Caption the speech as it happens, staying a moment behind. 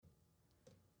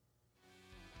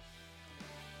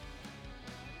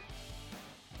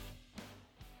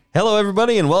Hello,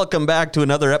 everybody, and welcome back to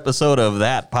another episode of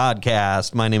That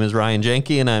Podcast. My name is Ryan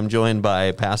Jenke, and I'm joined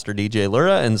by Pastor DJ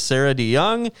Lura and Sarah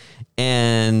DeYoung.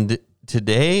 And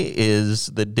today is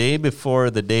the day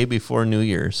before New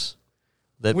Year's.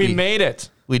 We made it.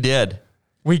 We did.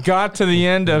 We got to the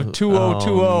end of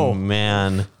 2020. Oh,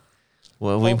 man.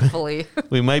 Well, hopefully.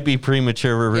 We might be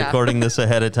premature. We're recording this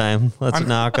ahead of time. Let's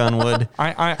knock on wood.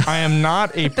 I am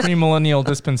not a premillennial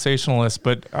dispensationalist,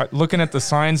 but looking at the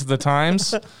signs of the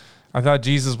times, I thought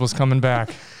Jesus was coming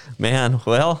back. Man,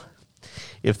 well,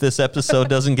 if this episode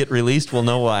doesn't get released, we'll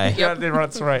know why. Yeah,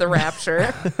 that's right. The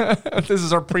rapture. This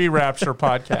is our pre-rapture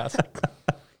podcast.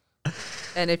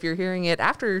 And if you're hearing it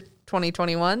after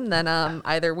 2021, then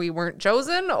either we weren't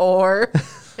chosen or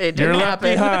it didn't You're left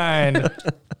happen. behind.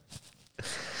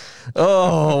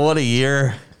 Oh, what a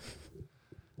year.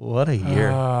 What a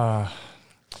year.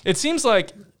 It seems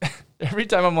like every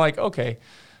time I'm like, okay,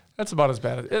 that's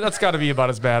got to be about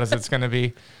as bad as it's going to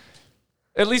be.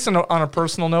 At least on a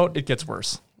personal note, it gets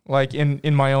worse. Like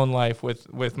in my own life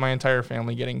with my entire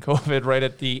family getting COVID right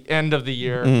at the end of the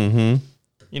year. Mm-hmm.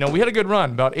 You know, we had a good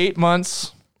run, about 8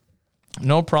 months,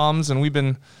 no problems. And we've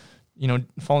been,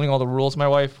 following all the rules. My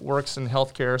wife works in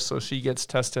healthcare, so she gets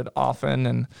tested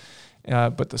often.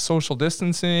 But the social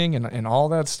distancing and all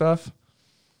that stuff.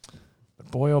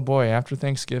 But boy, oh boy, after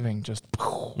Thanksgiving, just...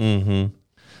 Mm-hmm.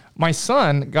 My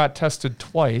son got tested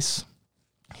twice.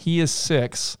 He is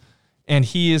 6, and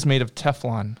he is made of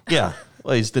Teflon. Yeah.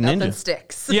 Well, he's the Nothing ninja.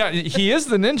 sticks. Yeah, he is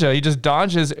the ninja. He just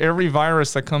dodges every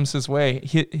virus that comes his way.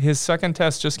 His second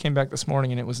test just came back this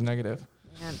morning, and it was negative.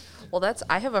 Man. Well,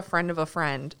 I have a friend of a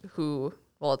friend who,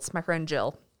 it's my friend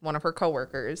Jill, one of her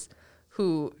coworkers,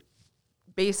 who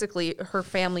basically her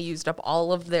family used up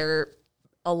all of their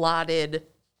allotted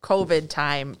COVID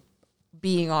time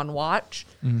being on watch.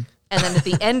 Mm. And then at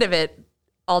the end of it,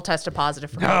 all tested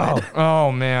positive for COVID.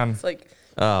 Oh, man. It's like...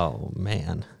 Oh,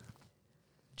 man.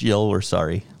 Jill, we're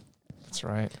sorry. That's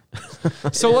right.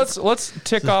 So let's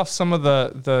tick off some of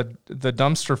the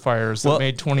dumpster fires that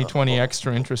made 2020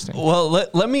 extra interesting. Well,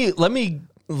 let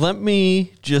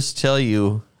me just tell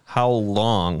you how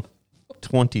long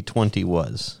 2020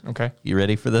 was. Okay. You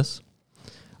ready for this?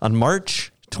 On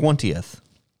March 20th,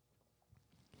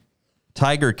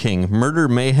 Tiger King, Murder,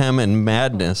 Mayhem, and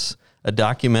Madness, a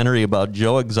documentary about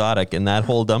Joe Exotic and that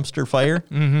whole dumpster fire.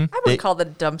 Mm-hmm. I wouldn't call it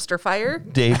a dumpster fire.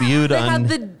 Debuted They on... had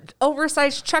the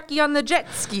oversized Chucky on the jet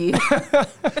ski.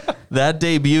 That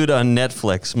debuted on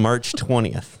Netflix March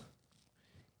 20th.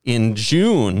 In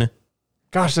June...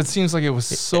 Gosh, that seems like it was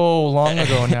so long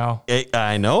ago now.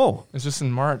 I know. It's just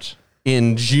in March.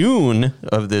 In June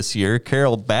of this year,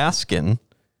 Carol Baskin,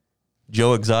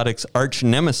 Joe Exotic's arch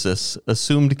nemesis,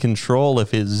 assumed control of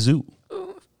his zoo.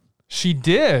 She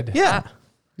did? Yeah.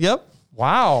 Yep.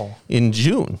 Wow. In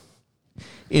June.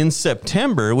 In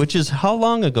September, which is how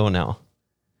long ago now?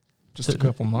 Just a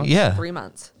couple months. Yeah. 3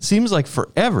 months. Seems like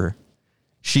forever.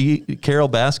 Carol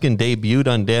Baskin debuted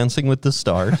on Dancing with the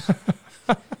Stars.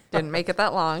 Didn't make it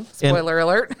that long. Spoiler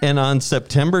alert. And on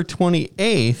September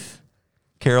 28th,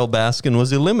 Carol Baskin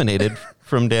was eliminated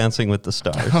from Dancing with the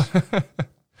Stars.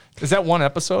 Is that one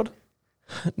episode?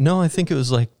 No, I think it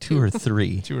was like 2 or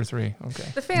 3. 2 or 3.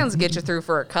 Okay. The fans get you through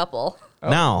for a couple.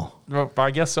 Now, Well,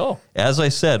 I guess so. as I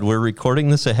said, we're recording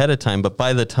this ahead of time, but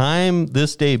by the time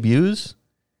this debuts,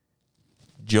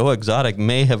 Joe Exotic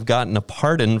may have gotten a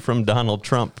pardon from Donald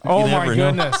Trump. Oh, You my never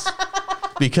know. goodness.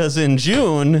 Because in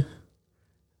June,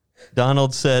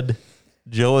 Donald said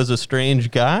Joe is a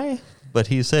strange guy, but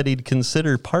he said he'd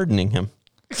consider pardoning him.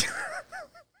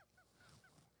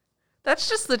 That's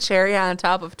just the cherry on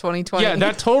top of 2020. Yeah,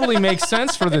 that totally makes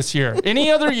sense for this year.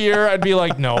 Any other year, I'd be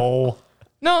like, no.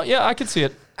 No, yeah, I could see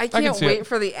it. I can can't see wait it.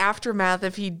 for the aftermath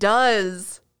if he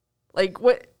does. Like,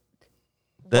 what?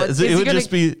 It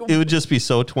would just be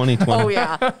so 2020. Oh,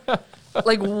 yeah.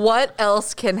 Like, what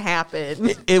else can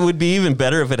happen? It would be even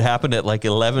better if it happened at like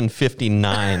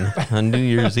 11:59 on New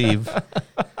Year's Eve.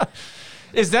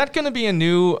 Is that going to be a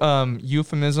new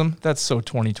euphemism? That's so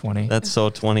 2020. That's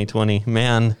so 2020.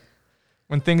 Man,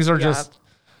 When things are just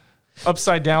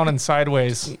upside down and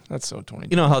sideways. That's so 2020.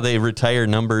 you know how they retire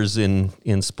numbers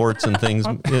in sports and things?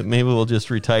 Maybe we'll just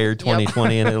retire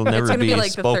 2020 and it'll It's never gonna be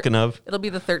like spoken of. It'll be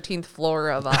the 13th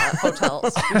floor of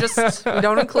hotels. We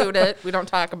don't include it. We don't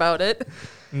talk about it.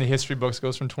 And the history books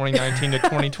goes from 2019 to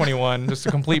 2021. Just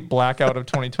a complete blackout of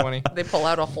 2020. They pull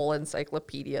out a whole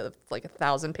encyclopedia of like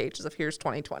 1,000 pages of here's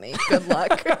 2020. Good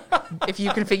luck if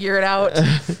you can figure it out.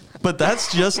 But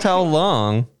that's just how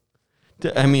long.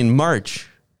 I mean, March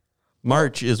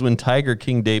is when Tiger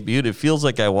King debuted. It feels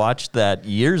like I watched that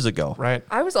years ago. Right.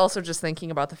 I was also just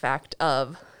thinking about the fact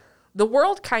of the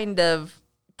world kind of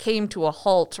came to a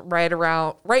halt right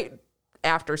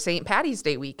after St. Patty's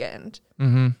Day weekend.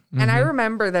 And I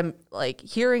remember them like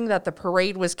hearing that the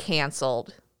parade was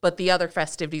canceled, but the other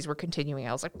festivities were continuing.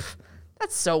 I was like,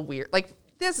 that's so weird. Like,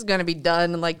 this is going to be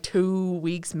done in like 2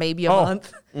 weeks, maybe a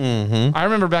month. I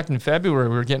remember back in February,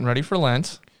 we were getting ready for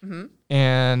Lent,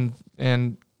 and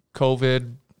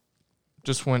COVID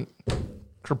just went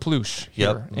kerploosh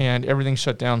here, and everything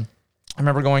shut down. I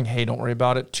remember going, hey, don't worry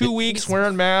about it. 2 weeks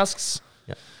wearing masks.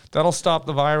 That'll stop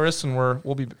the virus, and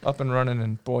we'll be up and running.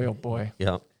 And boy, oh boy,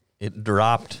 it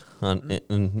dropped on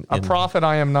a prophet.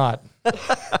 I am not.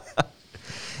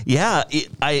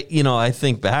 I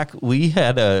think back. We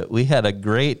had a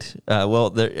great.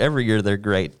 Every year they're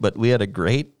great, but we had a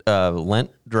great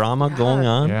Lent drama going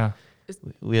on. Yeah,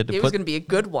 we had to. It was going to be a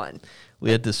good one.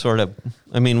 We had to sort of.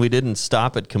 I mean, we didn't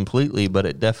stop it completely, but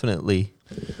it definitely.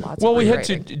 We had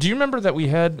to. Do you remember that we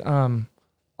had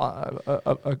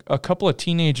a couple of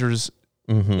teenagers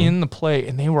in the play,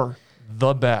 and they were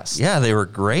the best. Yeah, they were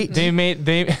great. They made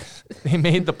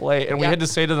the play, and we had to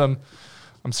say to them,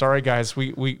 "I'm sorry, guys,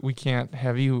 we can't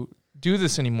have you do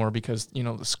this anymore because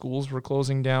the schools were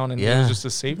closing down, and it was just a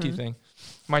safety thing."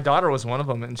 My daughter was one of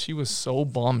them, and she was so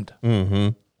bummed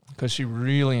because she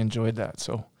really enjoyed that.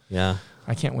 So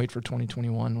I can't wait for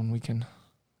 2021 when we can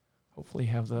hopefully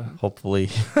have the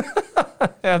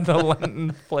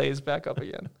Lenten plays back up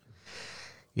again.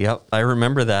 Yep, I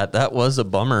remember that. That was a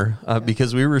bummer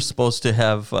because we were supposed to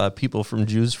have people from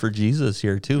Jews for Jesus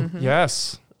here too.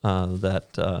 Yes,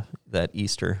 that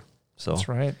Easter. So that's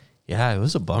right. Yeah, it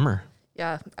was a bummer.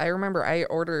 Yeah, I remember I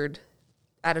ordered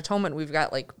at Atonement. We've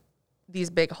got like these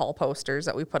big hall posters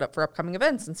that we put up for upcoming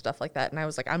events and stuff like that. And I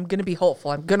was like, I'm gonna be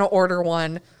hopeful. I'm gonna order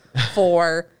one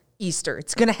for Easter.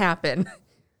 It's gonna happen.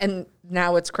 And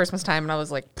now it's Christmas time, and I was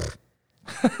like,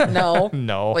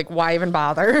 no. Like, why even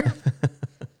bother?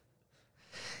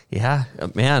 Yeah,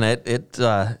 man,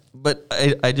 but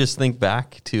I just think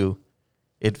back to,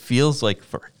 it feels like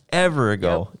forever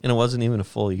ago, and it wasn't even a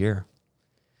full year.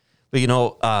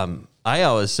 But, I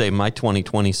always say my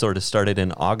 2020 sort of started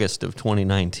in August of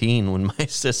 2019 when my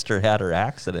sister had her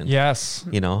accident. Yes.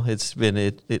 It's been,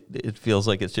 it feels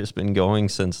like it's just been going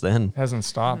since then. Hasn't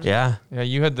stopped. Yeah. Yeah,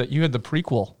 you had the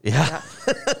prequel. Yeah.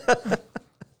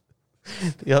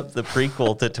 Yep, the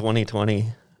prequel to 2020.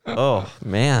 Oh,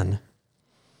 man.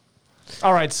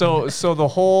 All right, so the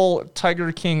whole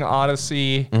Tiger King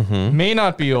Odyssey may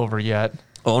not be over yet.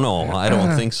 Oh, no, I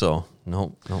don't think so.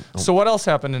 No. So what else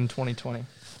happened in 2020?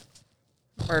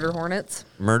 Murder Hornets.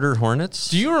 Murder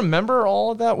Hornets? Do you remember all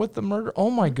of that with the murder?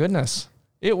 Oh, my goodness.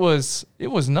 It was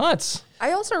nuts.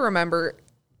 I also remember,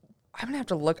 I'm going to have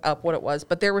to look up what it was,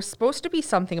 but there was supposed to be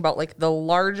something about like the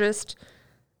largest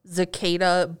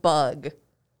cicada bug.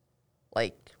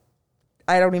 Like,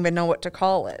 I don't even know what to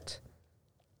call it.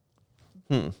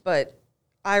 But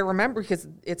I remember because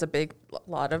it's a big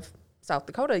lot of South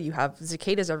Dakota, you have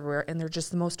cicadas everywhere, and they're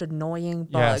just the most annoying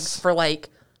bugs for like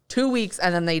 2 weeks,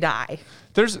 and then they die.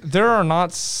 There are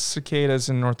not cicadas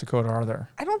in North Dakota, are there?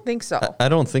 I don't think so. I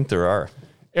don't think there are.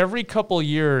 Every couple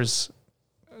years,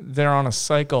 they're on a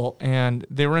cycle, and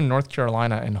they were in North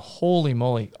Carolina, and holy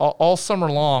moly, all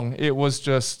summer long, it was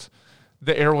just,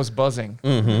 the air was buzzing.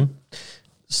 Mm-hmm.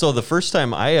 So the first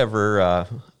time I ever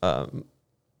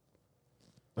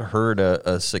heard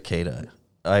a cicada,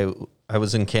 I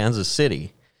was in Kansas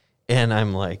City, and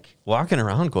I'm like walking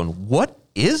around going, what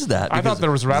is that? I thought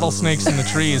there was rattlesnakes in the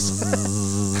trees.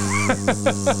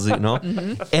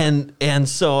 And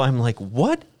so I'm like,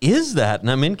 what is that?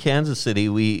 And I'm in Kansas City.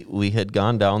 We had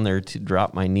gone down there to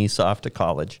drop my niece off to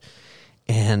college.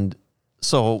 And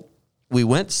so we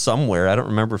went somewhere. I don't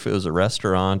remember if it was a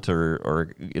restaurant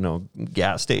or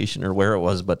gas station or where it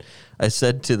was, but I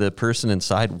said to the person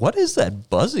inside, what is that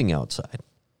buzzing outside?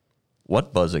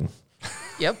 What buzzing?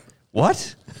 Yep.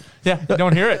 What? Yeah, you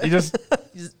don't hear it. You just...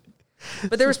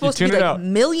 But there were supposed to be like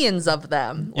millions of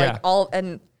them,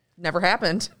 and never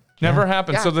happened. Never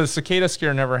happened. Yeah. So the cicada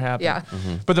scare never happened. Yeah.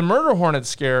 Mm-hmm. But the murder hornet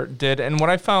scare did. And what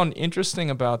I found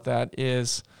interesting about that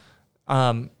is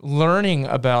learning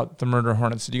about the murder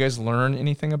hornets. Did you guys learn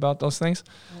anything about those things?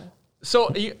 Yeah.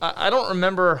 So I don't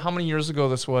remember how many years ago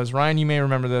this was. Ryan, you may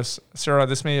remember this. Sarah,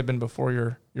 this may have been before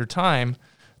your time.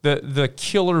 The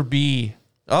killer bee.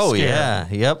 Oh, scare. yeah.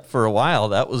 Yep. For a while,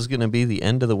 that was going to be the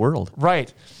end of the world.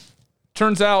 Right.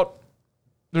 Turns out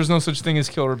there's no such thing as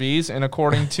killer bees, and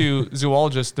according to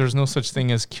zoologists, there's no such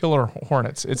thing as killer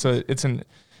hornets. It's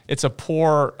a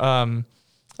poor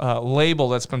label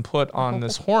that's been put on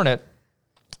this hornet.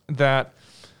 That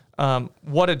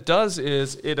what it does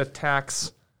is it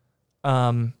attacks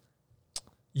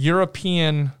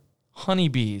European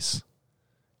honeybees,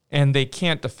 and they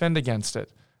can't defend against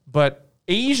it. But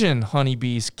Asian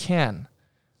honeybees can.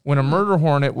 When a murder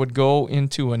hornet would go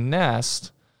into a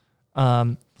nest,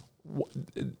 there's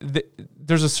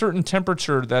a certain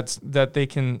temperature that they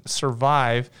can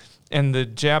survive, and the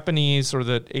Japanese or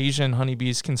the Asian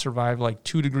honeybees can survive like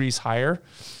 2 degrees higher.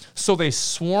 So they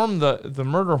swarm the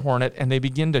murder hornet, and they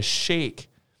begin to shake,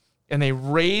 and they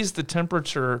raise the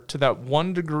temperature to that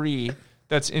 1 degree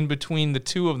that's in between the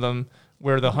two of them,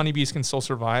 where the honeybees can still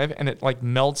survive, and it like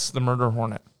melts the murder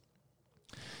hornet.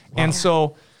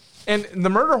 Wow. And the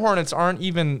murder hornets aren't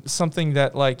even something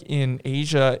that like in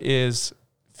Asia is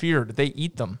feared. They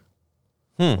eat them.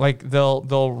 Like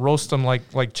they'll roast them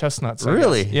like chestnuts.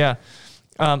 Really? Yeah.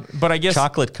 But I guess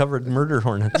chocolate covered murder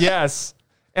hornets. Yes.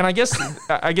 And I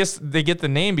guess they get the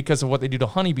name because of what they do to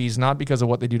honeybees, not because of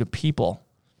what they do to people.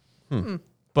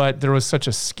 But there was such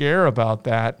a scare about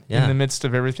that in the midst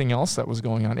of everything else that was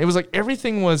going on. It was like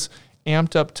everything was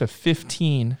amped up to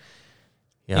 15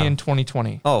 in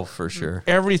 2020. Oh, for sure.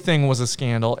 Everything was a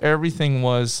scandal. Everything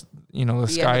was, the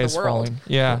sky is falling.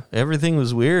 Yeah. Everything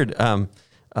was weird. And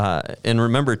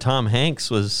remember, Tom Hanks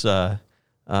was the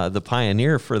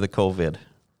pioneer for the COVID.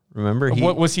 Remember,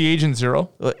 what was he, Agent Zero?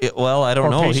 Well, I don't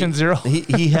know. Patient Zero.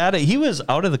 He was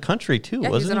out of the country too,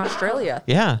 wasn't he? He was in Australia.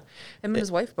 Yeah, him and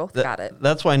his wife both got it.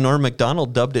 That's why Norm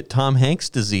Macdonald dubbed it Tom Hanks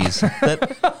disease.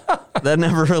 That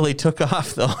never really took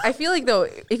off, though. I feel like though,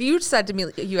 if you said to me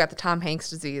you got the Tom Hanks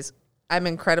disease, I'm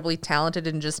incredibly talented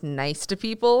and just nice to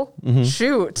people. Mm-hmm.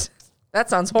 Shoot, that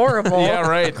sounds horrible. Yeah,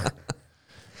 right.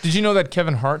 Did you know that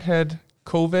Kevin Hart had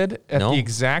COVID at the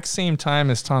exact same time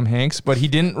as Tom Hanks, but he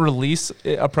didn't release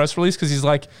a press release because he's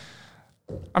like,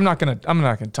 I'm not gonna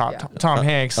top Tom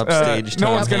Hanks. Upstage.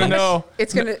 No one's gonna know.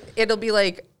 It'll be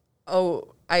like, oh,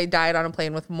 I died on a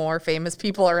plane with more famous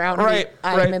people around me.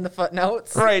 I'm in the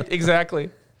footnotes. Right,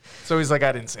 exactly. So he's like,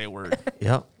 I didn't say a word.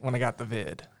 Yeah. When I got the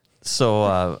vid.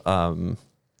 So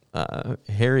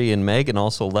Harry and Meghan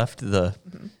also left the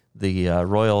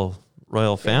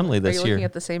royal family this year. Are you looking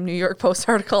at the same New York Post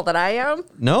article that I am?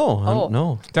 No,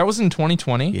 no. That was in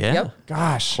 2020? Yeah. Yep.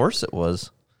 Gosh. Of course it was.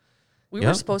 We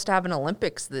were supposed to have an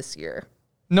Olympics this year.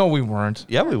 No, we weren't.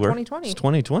 Yeah, we were. 2020. It's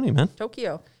 2020, man.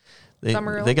 Tokyo. They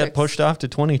got pushed off to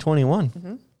 2021.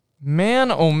 Mm-hmm. Man,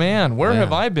 oh man, where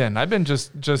have I been? I've been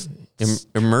just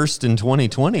immersed in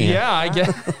 2020. Yeah, I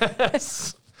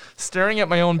guess. Staring at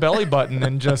my own belly button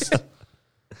and just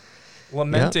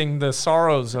lamenting the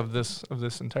sorrows of this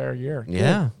entire year.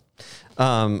 Yeah.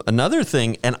 Another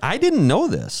thing, and I didn't know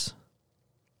this.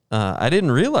 I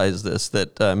didn't realize this,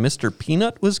 that Mr.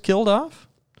 Peanut was killed off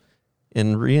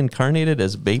and reincarnated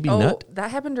as Baby Nut. That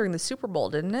happened during the Super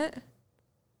Bowl, didn't it?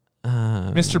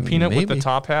 Mr. Peanut with the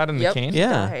top hat and the cane?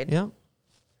 Yeah. Died. Yeah.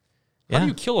 How do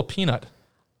you kill a peanut?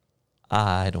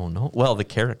 I don't know. Well, the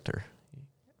character.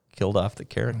 Killed off the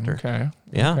character. Okay.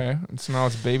 Yeah. Okay. And so now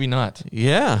it's Baby Nut.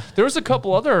 Yeah. There was a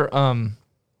couple other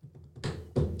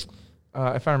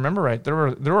if I remember right, there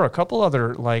were a couple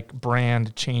other like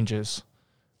brand changes.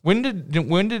 When did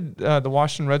the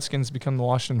Washington Redskins become the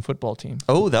Washington football team?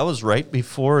 Oh, that was right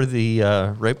before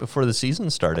the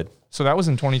season started. So that was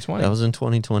in 2020. That was in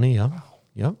 2020. Yeah.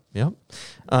 Wow. Yep.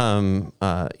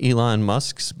 Elon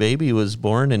Musk's baby was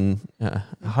born in.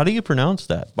 How do you pronounce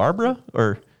that? Barbara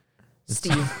or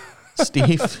Steve?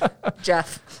 Steve.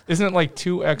 Jeff. Isn't it like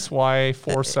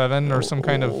 2XY47 or some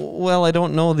kind of? Well, I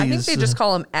don't know these. I think they just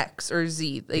call him X or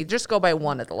Z. They just go by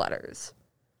one of the letters.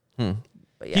 But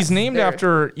yeah, he's named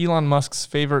after Elon Musk's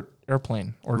favorite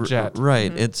airplane or jet.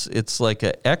 Right. Mm-hmm. It's like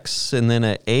a X and then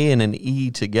an A and an E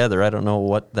together. I don't know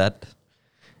what that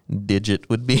digit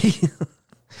would be.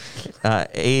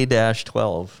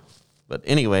 A-12. But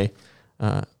anyway,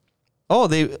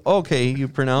 you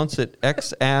pronounce it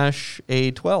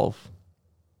X-A12.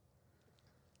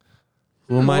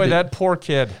 That poor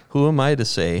kid. Who am I to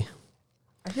say?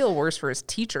 I feel worse for his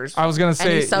teachers. I was going to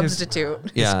say any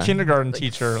substitute. His kindergarten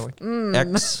teacher.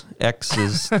 X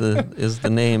is the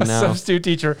name now. Substitute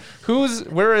teacher.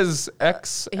 Where is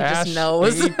X? He just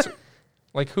knows.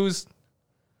 Who's?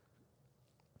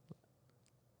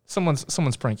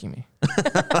 Someone's pranking me.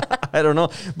 I don't know.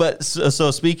 But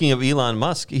so speaking of Elon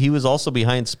Musk, he was also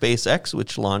behind SpaceX,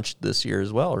 which launched this year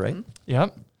as well, right?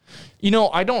 Yep.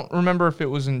 I don't remember if it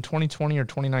was in 2020 or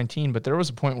 2019, but there was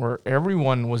a point where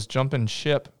everyone was jumping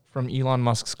ship from Elon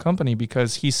Musk's company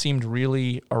because he seemed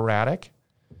really erratic.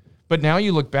 But now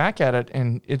you look back at it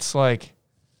and it's like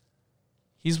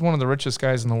he's one of the richest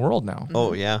guys in the world now.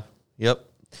 Oh yeah. Yep.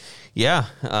 Yeah.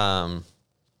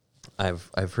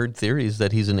 I've heard theories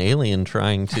that he's an alien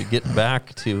trying to get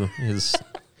back to his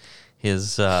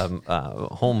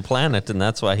home planet, and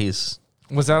that's why he's.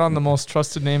 Was that on the most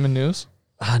trusted name in news?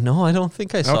 No, I don't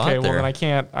think I saw Okay, it well there.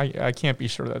 then I can't be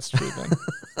sure that's true then.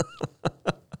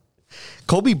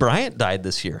 Kobe Bryant died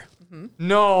this year.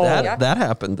 No. That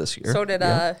happened this year. So did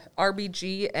Yeah.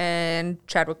 RBG and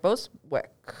Chadwick Boseman.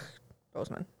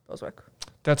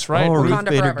 That's right. Oh, Ruth Wakanda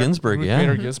Bader forever. Ginsburg. Ruth Yeah.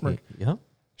 Bader Ginsburg. Yep.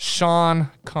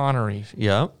 Sean Connery.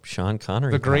 Yep. Sean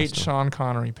Connery. The great passed away. Sean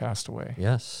Connery passed away.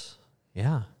 Yes.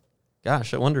 Yeah.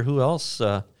 Gosh, I wonder who else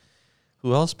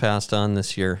passed on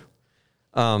this year.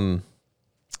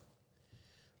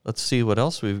 Let's see what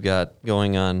else we've got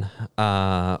going on.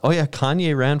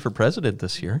 Kanye ran for president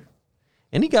this year,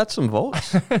 and he got some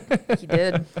votes. He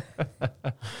did.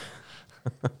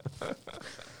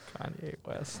 Kanye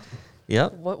West.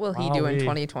 Yep. What will he do in Wowee.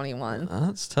 2021?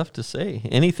 That's tough to say.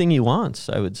 Anything he wants,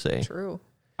 I would say. True.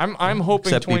 I'm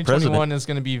hoping Except be 2021 president. is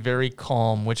going to be very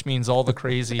calm, which means all the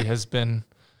crazy has been.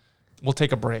 We'll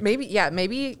take a break. Maybe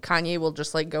Kanye will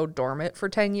just like go dormant for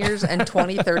 10 years and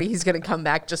 2030 he's going to come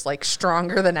back just like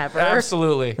stronger than ever.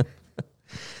 Absolutely.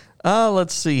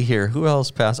 Let's see here. Who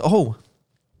else passed? Oh,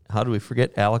 how do we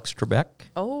forget Alex Trebek?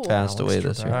 Oh. Passed away Alex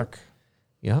this year. Trebek.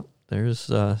 Yep. There's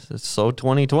it's so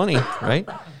 2020, right?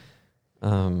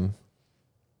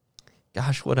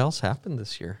 Gosh, what else happened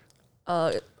this year?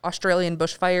 Australian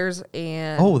bushfires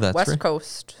and Oh, that's West right.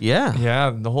 Coast. Yeah.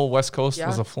 Yeah, the whole West Coast Yeah.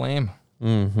 was aflame.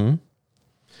 Mm-hmm.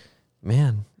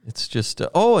 Man, it's just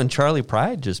and Charlie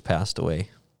Pride just passed away.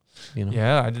 You know,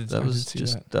 Yeah, I did. that I was did see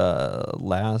just that.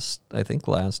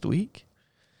 last week.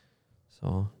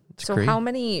 So it's So crazy. how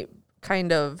many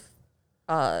kind of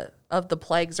the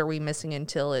plagues are we missing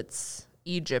until it's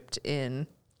Egypt in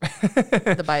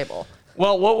the Bible?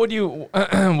 Well, what would you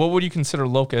consider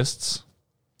locusts?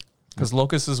 Because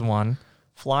locusts is one,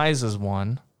 flies is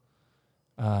one,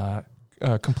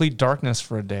 complete darkness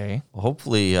for a day.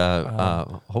 Hopefully,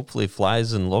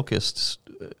 flies and locusts,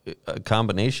 a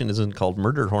combination isn't called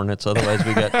murder hornets. Otherwise,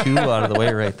 we got two out of the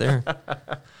way right there.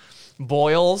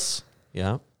 Boils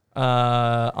Yeah.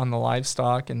 on the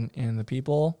livestock and the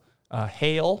people.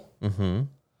 Hail. Mm-hmm.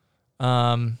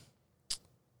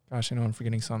 Gosh, I know I'm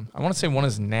forgetting some. I want to say one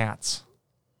is gnats.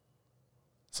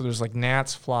 So there's like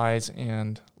gnats, flies,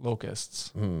 and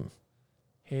locusts.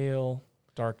 Hail,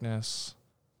 darkness,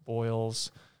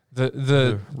 boils.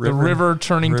 The river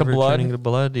turning to blood. Turning to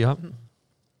blood. Yep.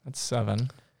 That's 7.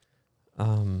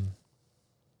 I'd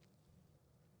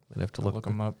have to Look look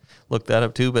them up. that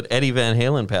up too. But Eddie Van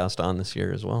Halen passed on this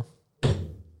year as well.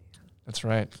 That's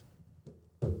right.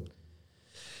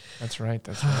 That's right.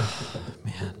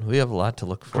 Man, we have a lot to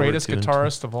look forward Greatest to.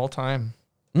 guitarist of all time.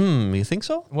 You think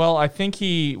so? Well, I think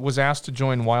he was asked to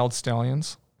join Wild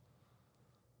Stallions.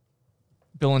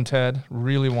 Bill and Ted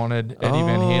really wanted Eddie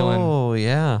Van Halen. Oh,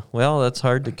 yeah. Well, that's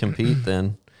hard to compete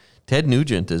then. Ted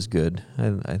Nugent is good.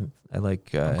 I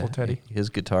like Uncle Teddy. his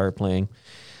guitar playing.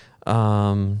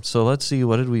 So let's see.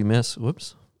 What did we miss?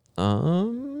 Whoops.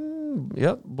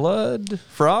 Yep. Blood.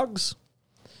 Frogs.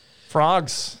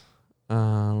 Frogs.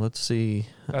 Let's see.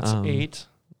 That's 8.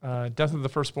 Death of the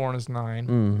Firstborn is 9.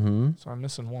 Mm-hmm. So I'm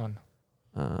missing 1.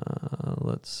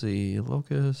 Let's see.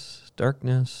 Locust.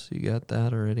 Darkness. You got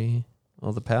that already.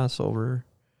 Oh, the Passover.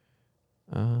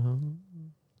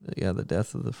 Yeah, the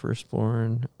death of the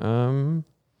firstborn.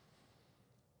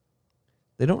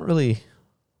 They don't really.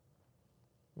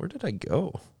 Where did I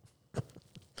go?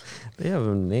 They have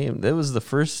a name. That was the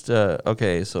first.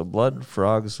 Okay, so blood,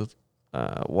 frogs,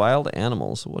 wild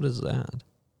animals. What is that?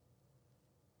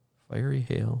 Fiery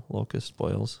hail, locust,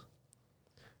 boils.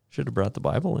 Should have brought the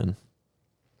Bible in.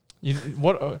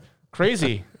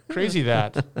 Crazy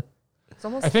that. It's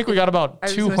almost I think we got about I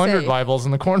was gonna 200 say, Bibles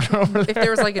in the corner over if there.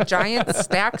 there was like a giant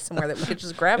stack somewhere that we could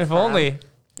just grab. If from. only.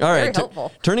 All Very right,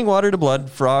 helpful. turning water to blood,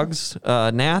 frogs,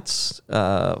 gnats,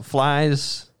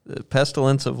 flies,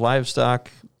 pestilence of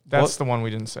livestock. That's the one we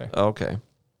didn't say. Okay.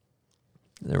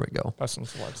 There we go.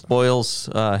 Pestilence of livestock. Boils,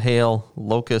 hail,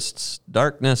 locusts,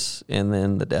 darkness, and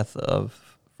then the death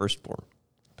of firstborn.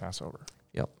 Passover.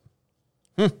 Yep.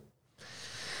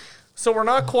 So we're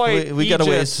not quite. We got a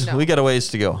ways. Egypt. No. We got a ways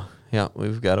to go. Yeah,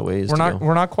 we've got a ways We're to not. go.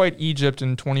 We're not quite Egypt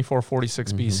in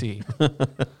 2446 BC.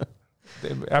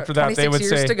 After that, they 26 would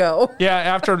years say. to go. Yeah.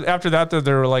 After that,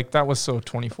 they were like, that was so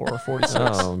 24 or 46.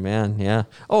 Oh man, yeah.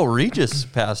 Oh, Regis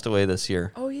passed away this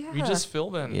year. Oh yeah. We just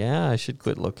filled in. Yeah, I should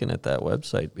quit looking at that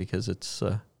website because it's,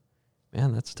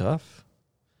 man, that's tough.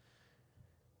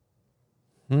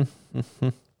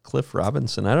 Cliff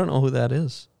Robinson. I don't know who that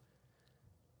is.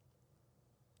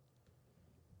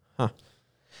 Huh.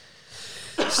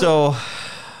 So,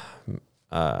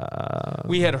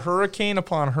 We had hurricane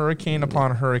upon hurricane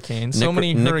upon hurricane. So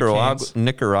many hurricanes.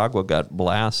 Nicaragua got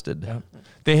blasted. Yeah.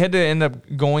 They had to end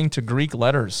up going to Greek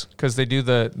letters because they do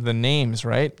the names,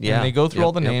 right? Yeah. And they go through Yep,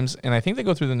 all the yep. names, and I think they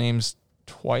go through the names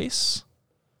twice,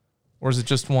 or is it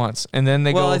just once? And then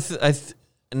they Well, go.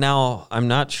 now I'm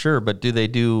not sure, but do they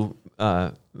do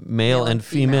male and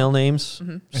female names?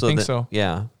 I think so.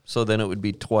 Yeah. So then it would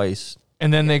be twice.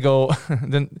 And then they go.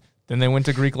 Then they went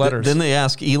to Greek letters. Then they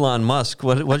ask Elon Musk,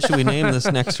 what should we name this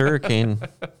next hurricane?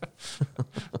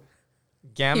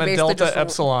 Gamma, He basically Delta, just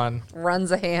Epsilon.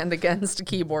 Runs a hand against a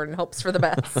keyboard and hopes for the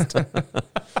best.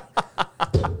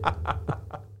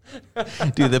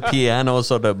 Do the piano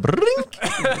sort of brink?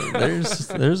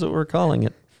 There's what we're calling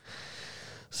it.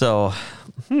 So,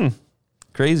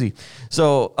 crazy.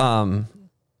 So,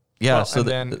 yeah. Well, so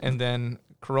and then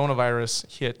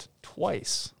coronavirus hit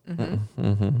twice.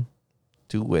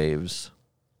 two waves.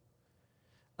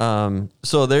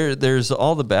 So there's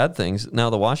all the bad things. Now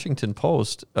the Washington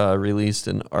Post released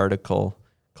an article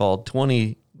called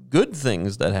 20 Good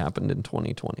Things That Happened in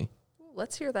 2020.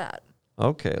 Let's hear that.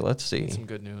 Okay, let's see. Some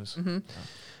good news.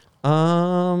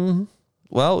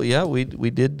 Well, yeah, we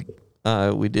did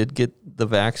get the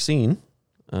vaccine.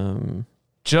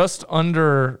 Just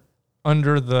under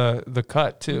the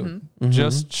cut too.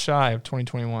 Just shy of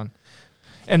 2021.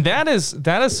 And that is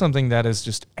something that is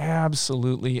just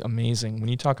absolutely amazing. When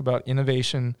you talk about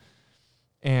innovation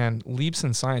and leaps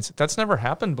in science, that's never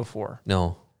happened before.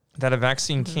 No. That a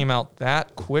vaccine came out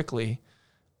that quickly,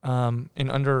 in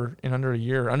under a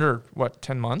year, under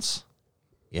 10 months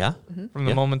Yeah. from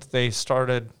the moment that they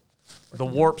started the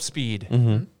warp speed.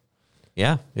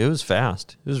 Yeah, it was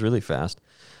fast. It was really fast.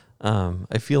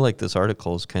 I feel like this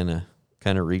article is kind of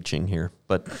reaching here,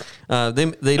 but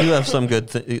they do have some good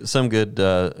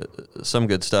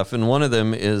stuff, and one of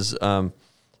them is our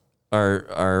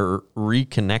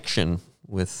reconnection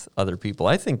with other people.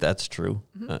 I think that's true.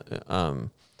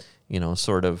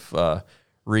 Sort of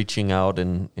reaching out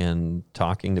and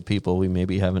talking to people we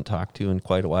maybe haven't talked to in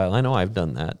quite a while. I know I've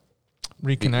done that.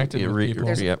 Reconnected with people.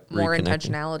 There's more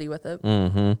reconnecting. intentionality with it.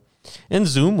 And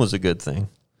Zoom was a good thing.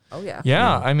 Oh, yeah.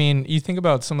 Yeah, I mean, you think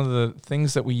about some of the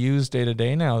things that we use day to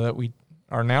day now that we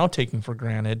are now taking for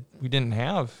granted. We didn't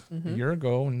have a year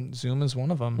ago, and Zoom is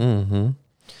one of them.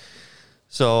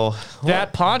 So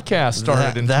That podcast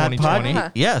started in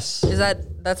 2020. Yes.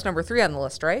 That's number 3 on the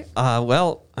list, right?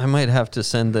 Well, I might have to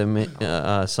send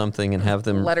them something and have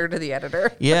them. Letter to the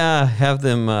editor. Yeah, have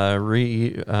them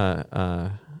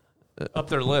Up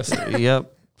their list.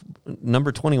 Yep,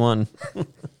 number 21.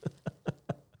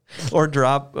 Or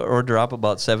drop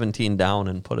about 17 down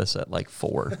and put us at like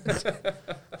 4.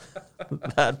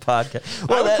 That podcast.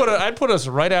 Well, I'd put us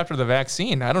right after the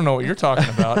vaccine. I don't know what you're talking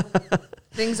about.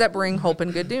 Things that bring hope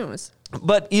and good news.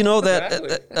 but you know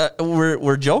that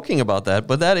we're joking about that,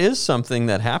 but that is something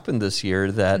that happened this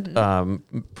year that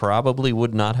probably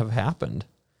would not have happened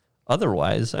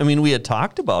otherwise. I mean, we had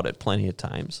talked about it plenty of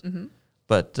times,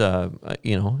 but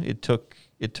it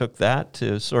took that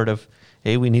to sort of,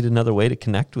 hey, we need another way to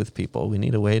connect with people. We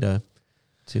need a way to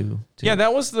Yeah,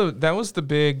 that was the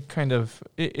big kind of.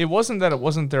 It wasn't that it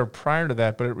wasn't there prior to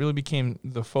that, but it really became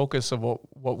the focus of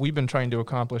what we've been trying to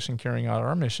accomplish in carrying out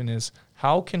our mission is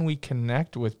how can we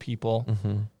connect with people,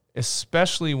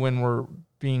 especially when we're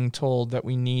being told that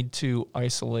we need to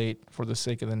isolate for the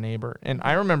sake of the neighbor. And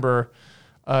I remember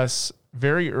us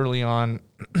very early on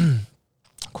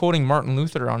quoting Martin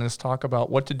Luther on his talk about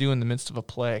what to do in the midst of a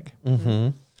plague.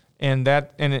 And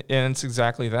it's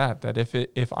exactly that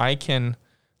if I can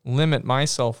limit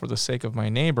myself for the sake of my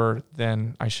neighbor,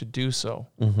 then I should do so.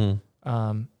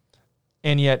 And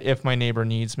yet, if my neighbor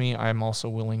needs me, I'm also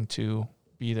willing to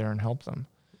be there and help them.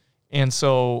 And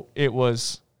so it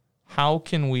was, how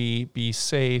can we be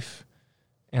safe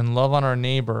and love on our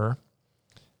neighbor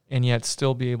and yet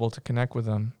still be able to connect with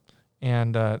them?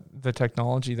 And the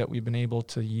technology that we've been able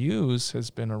to use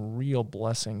has been a real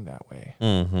blessing that way.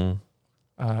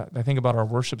 I think about our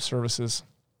worship services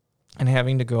and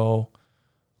having to go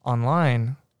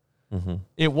online.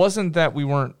 It wasn't that we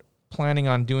weren't planning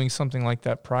on doing something like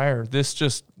that prior. This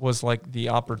just was like the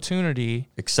opportunity.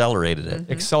 accelerated it.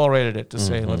 Accelerated it to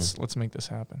say, let's make this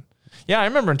happen. Yeah, I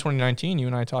remember in 2019, you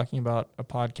and I talking about a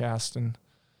podcast,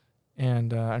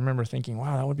 and I remember thinking,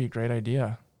 wow, that would be a great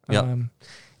idea. Yep.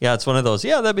 Yeah, it's one of those.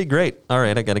 Yeah, that'd be great. All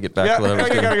right, I got to get back to what I was I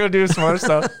doing. gotta go do some other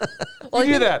stuff. Well,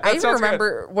 You do that. That I even sounds good.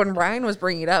 remember when Ryan was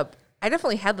bringing it up, I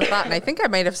definitely had the thought, and I think I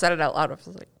might have said it out loud. I was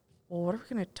like, well, what are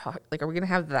we going to talk? Like, are we going to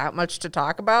have that much to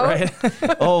talk about? Right.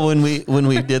 Oh, when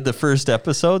we did the first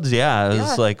episodes, yeah, it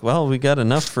was like, well, we got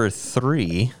enough for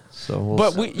 3. So we'll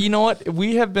But you know what?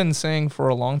 We have been saying for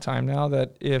a long time now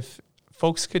that if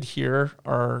folks could hear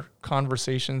our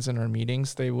conversations and our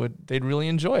meetings, they'd really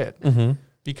enjoy it.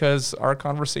 because our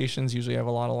conversations usually have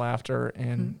a lot of laughter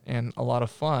and a lot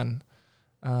of fun.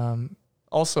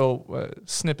 Also,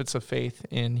 snippets of faith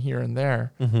in here and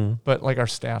there, but like our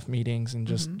staff meetings and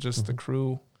just the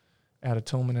crew at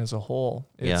Atonement as a whole,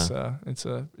 it's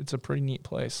a pretty neat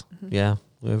place. Yeah,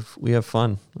 we have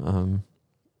fun,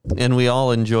 and we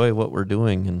all enjoy what we're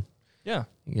doing, and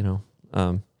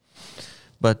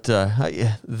but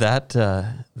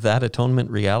that Atonement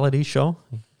reality show,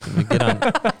 can we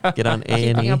get on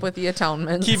A&E? Keeping up with the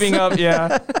Atonement. Keeping up,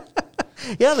 yeah.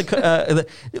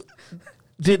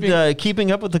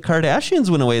 Keeping Up with the Kardashians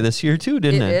went away this year too,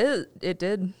 didn't it? It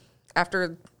did.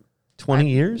 After 20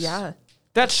 years? Yeah.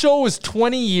 That show was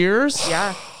 20 years?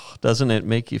 Yeah. Doesn't it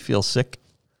make you feel sick?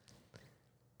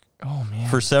 Oh, man.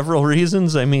 For several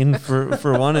reasons. I mean, for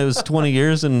one, it was 20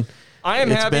 years, and I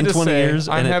am it's happy been to 20 say, years,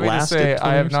 I'm and it happy to lasted say 20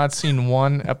 I have years. not seen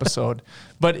one episode,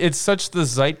 but it's such the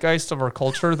zeitgeist of our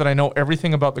culture that I know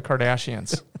everything about the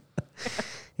Kardashians,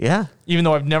 Yeah. even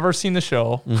though I've never seen the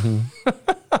show.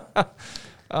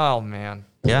 Oh, man.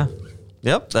 Yeah.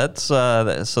 Yep. That's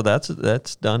so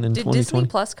that's done in Did 2020. Disney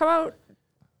Plus come out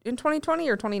in 2020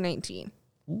 or 2019?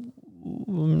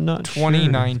 I'm not sure.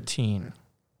 2019.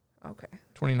 Okay.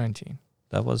 2019.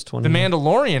 That was 20. The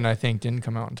Mandalorian, I think, didn't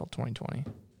come out until 2020.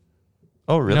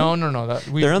 Oh, really? No. They're on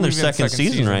their we've been second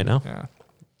season right now. Yeah.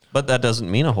 But that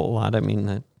doesn't mean a whole lot. I mean,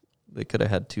 that they could have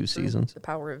had 2 seasons. The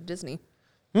power of Disney.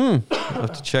 I'll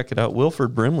have to check it out.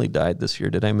 Wilford Brimley died this year.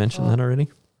 Did I mention that already?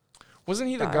 Wasn't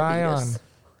he the guy on... Diabetes.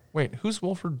 Wait, who's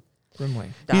Wilford Brimley?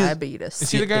 Diabetes.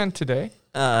 Is he the guy on Today?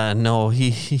 No,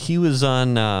 he was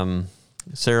on.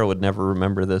 Sarah would never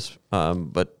remember this,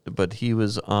 but he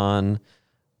was on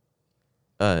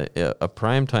a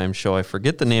primetime show. I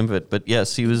forget the name of it, but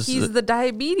yes, he was. He's the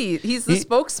diabetes. He's the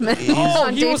spokesman Oh,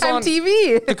 on he was daytime on-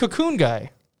 TV. The Cocoon guy.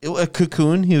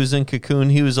 Cocoon. He was in Cocoon.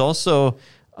 He was also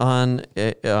on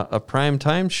a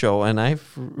primetime show, and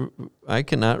I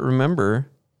cannot remember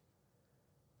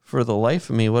for the life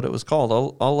of me what it was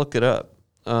called. I'll look it up.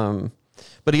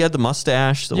 But he had the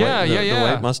mustache, the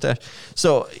white mustache.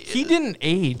 So He didn't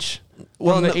age.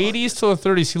 Well, From the no. 80s to the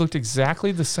 30s, he looked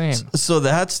exactly the same. So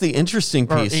that's the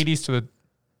interesting Or piece. 80s to the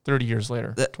 30 years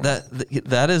later.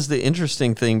 That is the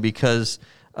interesting thing, because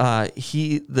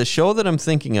the show that I'm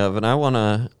thinking of, and I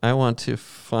want to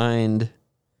find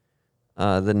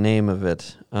the name of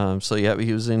it. So yeah,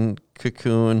 he was in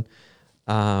Cocoon.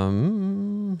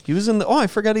 He was in I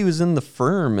forgot he was in The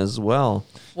Firm as well.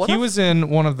 He was in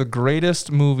one of the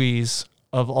greatest movies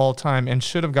of all time and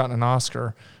should have gotten an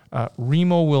Oscar.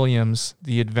 Remo Williams,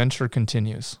 The Adventure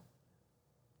Continues.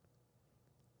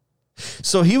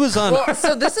 So he was on. Well,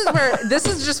 so this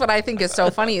is just what I think is so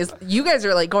funny is you guys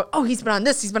are like going, oh, he's been on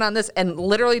this, and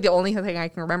literally the only thing I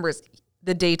can remember is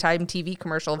the daytime TV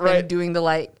commercial of him doing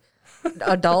the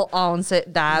adult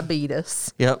onset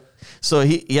diabetes. Yep. So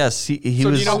he was. Do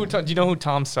you know who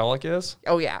Tom Selleck is?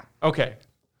 Oh yeah. Okay.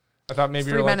 I thought maybe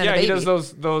you were Three like, Men and a he does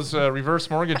Baby. those reverse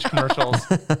mortgage commercials.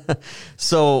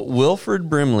 So Wilford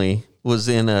Brimley was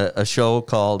in a show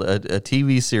called a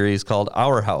TV series called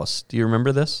Our House. Do you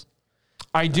remember this?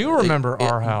 I do remember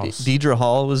Our House. Deidre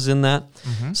Hall was in that.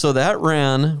 So that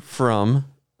ran from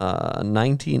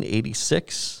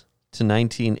 1986 to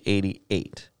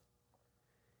 1988.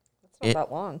 Not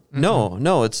that long.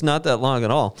 No, it's not that long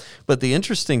at all. But the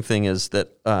interesting thing is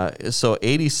that, so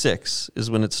 86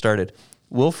 is when it started.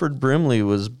 Wilford Brimley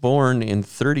was born in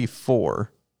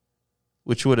 34,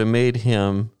 which would have made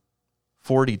him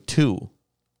 42.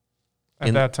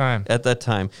 At that time. At that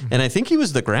time. And I think he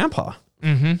was the grandpa.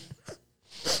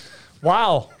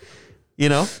 Wow. You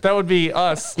know? That would be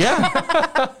us.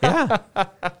 Yeah. Yeah.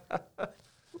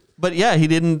 But yeah, he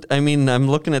didn't. I mean, I'm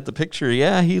looking at the picture.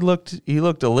 Yeah, he looked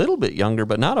a little bit younger,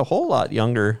 but not a whole lot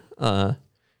younger.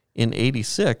 In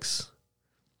 86,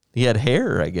 he had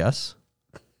hair, I guess.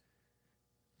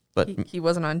 But He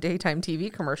wasn't on daytime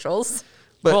TV commercials.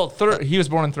 but he was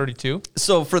born in 32.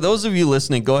 so for those of you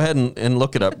listening, go ahead and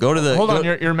look it up. Go to the Hold on,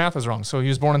 your math is wrong. So he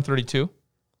was born in 32?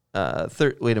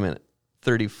 wait a minute,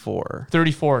 34.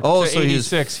 34. Oh, to so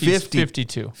he's 86, 50, he's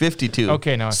 52. 52.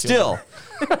 Okay, now I feel still.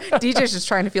 DJ's just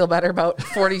trying to feel better about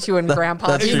 42 and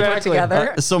grandpa being put Exactly.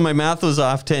 together. So my math was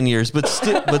off 10 years, but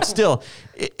still,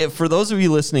 for those of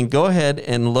you listening, go ahead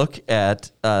and look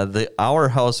at the Our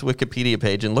House Wikipedia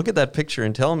page and look at that picture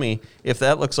and tell me if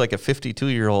that looks like a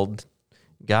 52-year-old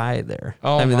guy there.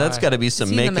 Oh, I mean, my. that's got to be some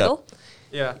Is he in the makeup. middle?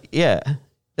 Yeah. Yeah,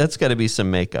 that's got to be some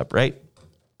makeup, right?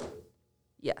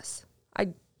 Yes.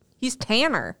 He's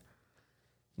Tanner.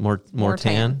 More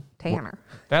tan. Tanner.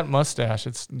 That mustache,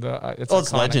 it's Oh, it's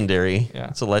iconic. legendary. Yeah.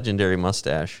 It's a legendary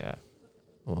mustache. Yeah.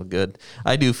 Well, good.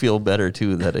 I do feel better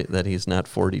too that he's not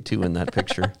 42 in that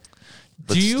picture.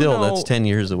 But Do you still, know- that's 10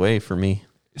 years away for me.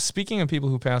 Speaking of people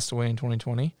who passed away in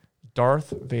 2020,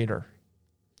 Darth Vader,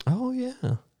 Oh yeah.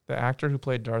 the actor who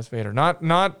played Darth Vader, not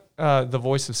the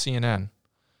voice of CNN,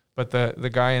 but the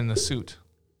guy in the suit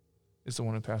is the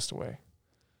one who passed away.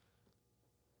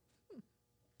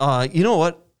 You know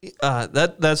what?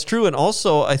 That's true. And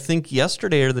also, I think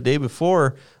yesterday or the day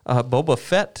before, Boba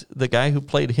Fett, the guy who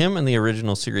played him in the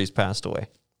original series, passed away.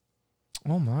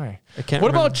 Oh my! I can't.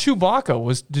 What remember. about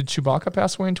Chewbacca? Did Chewbacca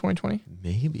pass away in 2020?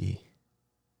 Maybe.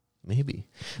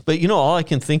 But you know, all I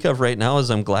can think of right now is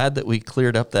I'm glad that we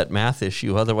cleared up that math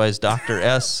issue. Otherwise, Dr.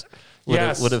 S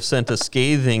Yes. would have sent a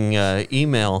scathing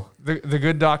email. The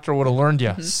good doctor would have learned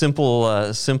you.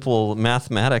 Simple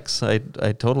mathematics. I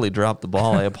totally dropped the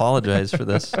ball. I apologize for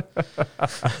this.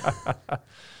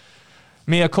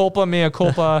 Mea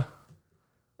culpa.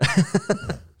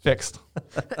 Fixed.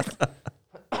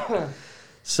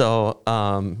 So,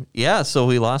 so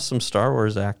we lost some Star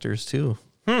Wars actors too.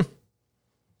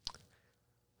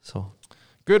 So,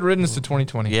 Good riddance to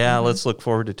 2020. yeah, let's look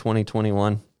forward to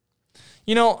 2021.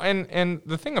 You know, and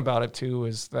the thing about it too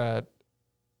is that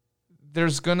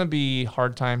there's going to be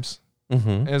hard times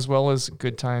Mm-hmm. as well as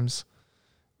good times.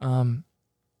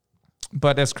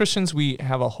 But as Christians, we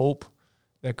have a hope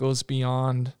that goes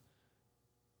beyond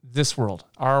this world.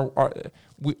 Our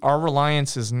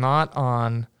reliance is not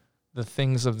on the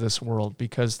things of this world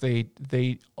because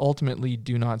they ultimately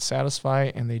do not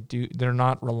satisfy and they're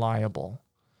not reliable.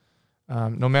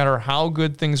 No matter how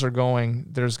good things are going,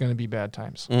 there's going to be bad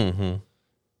times. Mm-hmm.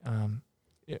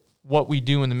 What we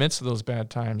do in the midst of those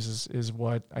bad times is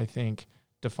what I think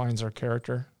defines our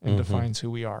character and defines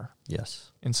who we are.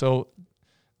 Yes. And so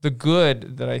the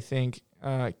good that I think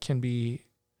can be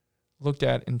looked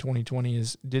at in 2020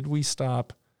 is, did we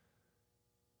stop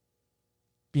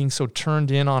being so turned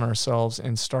in on ourselves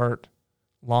and start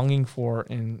longing for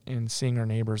and seeing our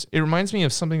neighbors? It reminds me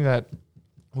of something that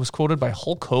was quoted by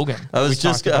Hulk Hogan. We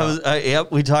talked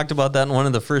about that in one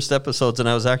of the first episodes, and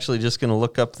I was actually just going to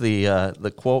look up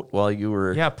the quote while you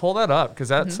were. Yeah, pull that up because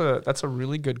that's a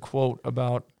really good quote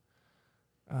about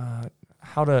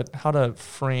how to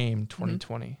frame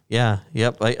 2020. Yeah.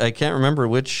 Yep. I can't remember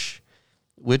which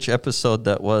episode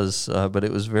that was, but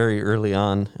it was very early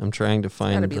on. I'm trying to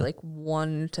find. It's got to be like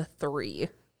 1 to 3.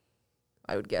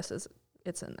 I would guess it's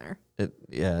in there.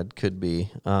 It could be.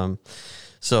 But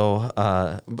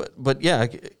yeah,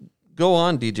 go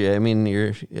on, DJ. I mean,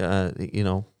 you're,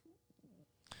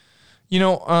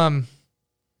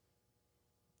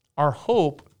 our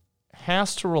hope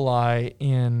has to rely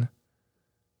in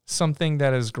something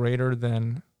that is greater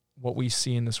than what we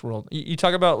see in this world. You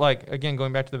talk about, like, again,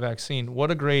 going back to the vaccine, what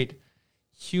a great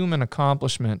human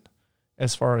accomplishment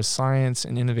as far as science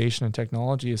and innovation and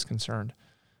technology is concerned.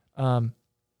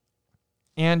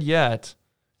 And yet,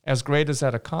 as great as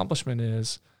that accomplishment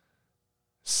is,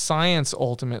 science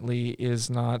ultimately is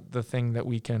not the thing that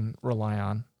we can rely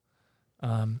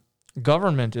on.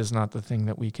 Government is not the thing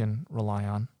that we can rely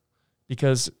on,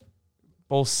 because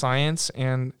both science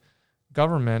and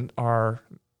government are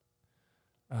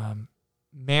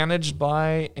managed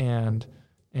by and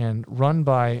run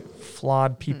by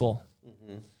flawed people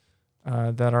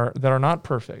that are not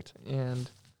perfect. And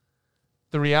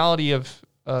the reality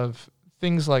of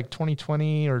things like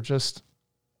 2020 or just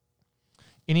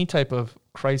any type of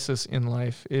crisis in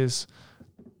life is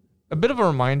a bit of a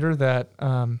reminder that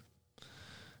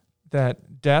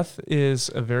that death is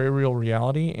a very real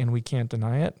reality and we can't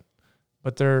deny it,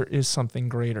 but there is something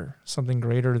greater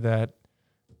that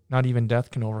not even death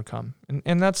can overcome.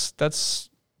 And that's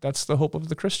the hope of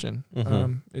the Christian.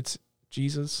 It's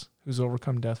Jesus who's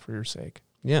overcome death for your sake.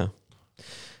 Yeah.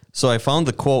 So I found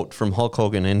the quote from Hulk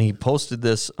Hogan, and he posted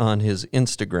this on his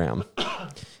Instagram.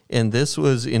 And this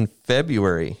was in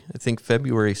February, I think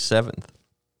February 7th.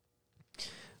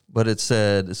 But it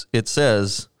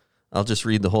says, I'll just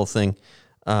read the whole thing.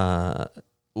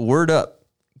 Word up.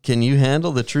 Can you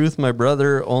handle the truth, my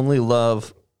brother? Only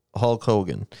love, Hulk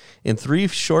Hogan. In 3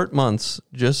 short months,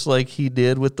 just like he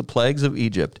did with the plagues of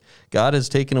Egypt, God has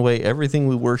taken away everything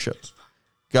we worship.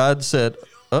 God said,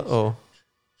 uh-oh.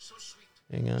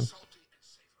 Hang on.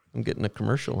 I'm getting a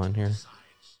commercial on here. Is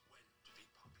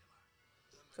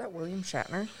that William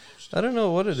Shatner? I don't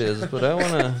know what it is, but I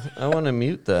wanna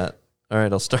mute that. All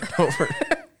right, I'll start over.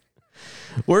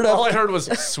 Word up. All I heard was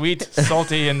sweet,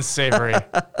 salty, and savory.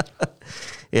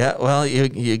 Yeah, well,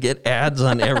 you get ads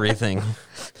on everything.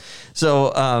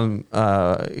 So,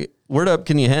 word up,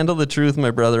 can you handle the truth,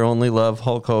 my brother? Only love,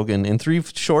 Hulk Hogan. In 3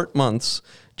 short months,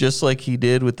 just like he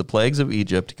did with the plagues of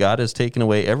Egypt, God has taken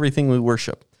away everything we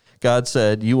worship. God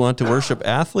said, you want to worship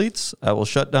athletes? I will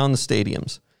shut down the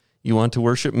stadiums. You want to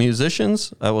worship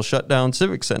musicians? I will shut down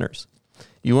civic centers.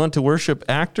 You want to worship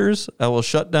actors? I will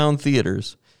shut down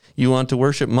theaters. You want to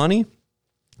worship money?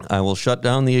 I will shut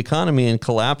down the economy and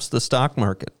collapse the stock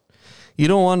market. You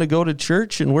don't want to go to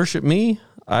church and worship me?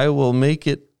 I will make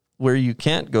it where you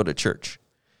can't go to church.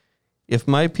 If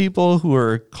my people who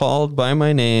are called by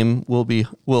my name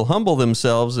will humble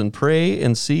themselves and pray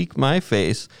and seek my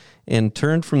face and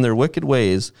turn from their wicked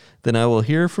ways, then I will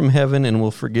hear from heaven and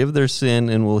will forgive their sin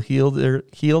and will heal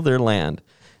their land.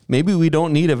 Maybe we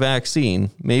don't need a vaccine.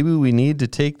 Maybe we need to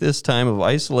take this time of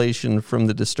isolation from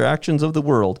the distractions of the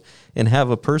world and have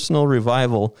a personal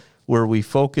revival where we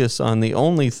focus on the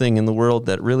only thing in the world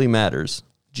that really matters,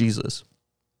 Jesus.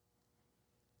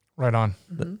 Right on.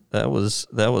 That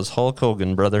was Hulk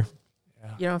Hogan, brother.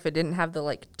 You know, if it didn't have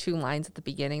the 2 lines at the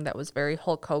beginning that was very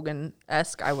Hulk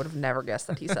Hogan-esque, I would have never guessed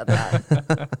that he said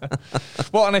that.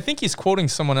 Well, and I think he's quoting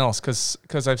someone else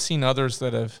because I've seen others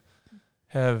that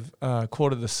have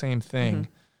quoted the same thing.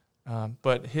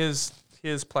 But his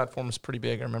platform is pretty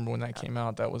big. I remember when that came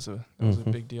out, that was a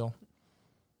big deal.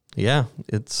 Yeah,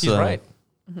 He's right.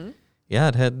 Yeah,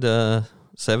 it had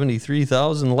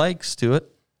 73,000 likes to it.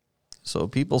 So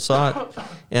people saw it,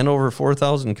 and over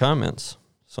 4,000 comments.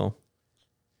 So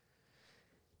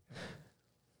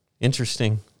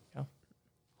interesting. Yeah.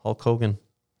 Hulk Hogan.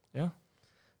 Yeah.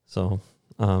 So,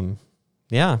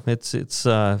 yeah, it's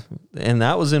and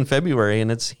that was in February,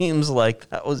 and it seems like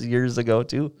that was years ago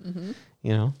too.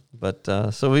 You know, but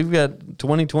so we've got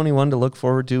 2021 to look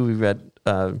forward to. We've got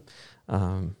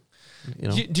you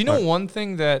know. Do you know one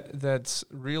thing that's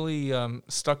really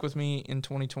stuck with me in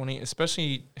 2020,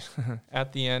 especially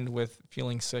at the end with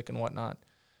feeling sick and whatnot?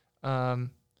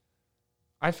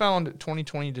 I found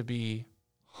 2020 to be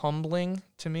humbling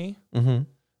to me,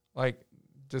 like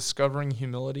discovering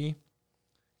humility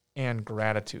and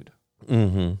gratitude.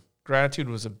 Gratitude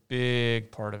was a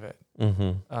big part of it.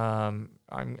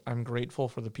 I'm grateful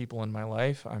for the people in my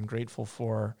life. I'm grateful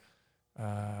for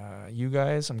you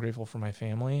guys. I'm grateful for my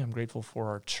family. I'm grateful for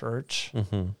our church.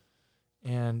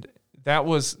 And that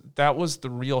was the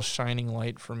real shining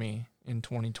light for me in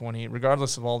 2020,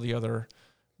 regardless of all the other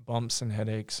bumps and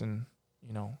headaches and,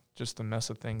 you know, just the mess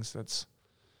of things. That's,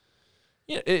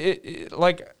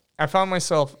 like I found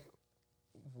myself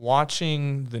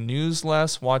watching the news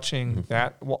less, watching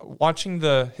watching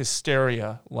the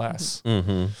hysteria less,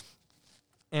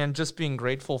 and just being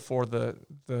grateful for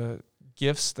the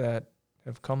gifts that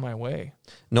have come my way.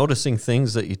 Noticing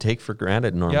things that you take for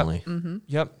granted normally.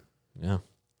 Yep. Yeah.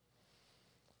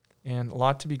 And a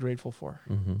lot to be grateful for.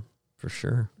 For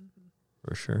sure.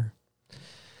 For sure.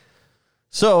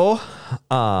 So,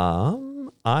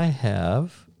 I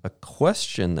have a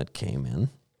question that came in.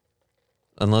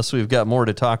 Unless we've got more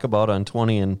to talk about on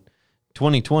 2020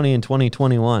 and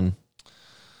 2021.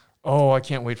 Oh, I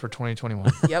can't wait for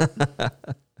 2021. Yep.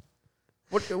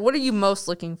 What are you most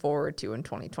looking forward to in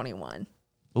 2021?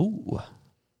 Ooh.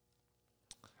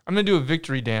 I'm going to do a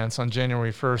victory dance on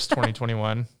January 1st,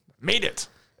 2021. Made it.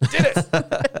 Did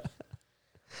it.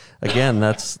 Again,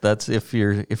 that's if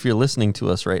you're listening to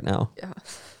us right now. Yeah.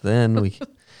 Then we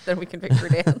can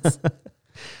victory dance.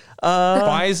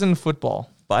 Bison football.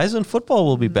 Bison football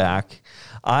will be back.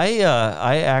 I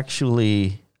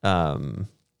actually opted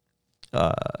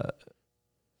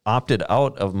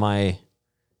out of my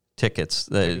tickets.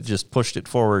 That just pushed it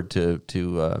forward to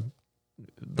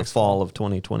the fall of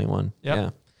 2021. Yep. Yeah.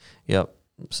 Yep.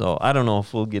 So I don't know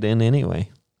if we'll get in anyway.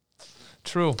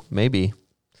 True. Maybe.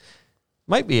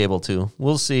 Might be able to.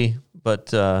 We'll see.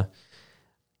 But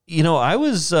you know, I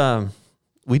was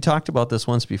we talked about this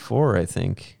once before, I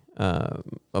think,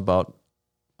 about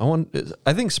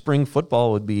I think spring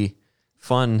football would be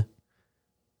fun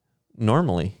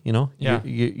normally, you know,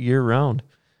 year round.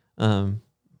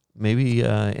 Maybe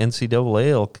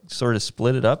NCAA will sort of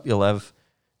split it up. You'll have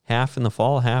half in the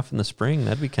fall, half in the spring.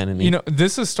 That'd be kind of neat. You know,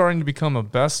 this is starting to become a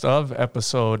best of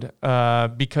episode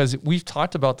because we've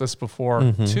talked about this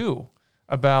before too.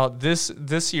 About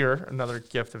this year, another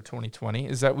gift of 2020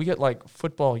 is that we get like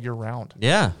football year round.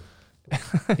 Yeah.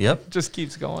 Yep. Just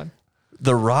keeps going.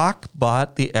 The Rock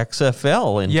bought the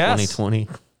XFL in 2020.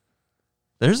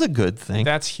 There's a good thing.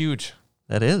 That's huge.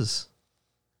 That is.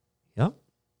 Yep.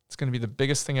 It's going to be the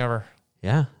biggest thing ever.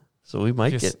 Yeah. So we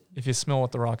might if you smell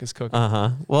what The Rock is cooking.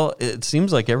 Well, it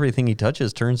seems like everything he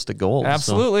touches turns to gold.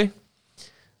 Absolutely.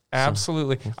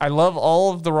 Absolutely. I love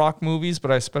all of The Rock movies,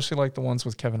 but I especially like the ones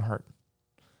with Kevin Hart.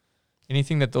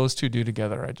 Anything that those two do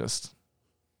together, I just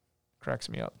cracks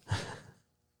me up.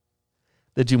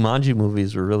 The Jumanji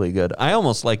movies were really good. I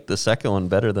almost liked the second one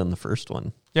better than the first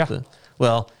one. Yeah.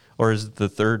 Or is the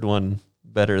third one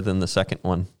better than the second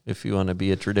one, if you want to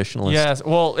be a traditionalist? Yes.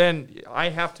 Well, and I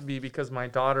have to be because my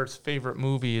daughter's favorite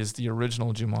movie is the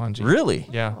original Jumanji. Really?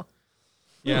 Yeah.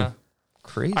 Yeah.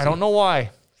 Crazy. I don't know why.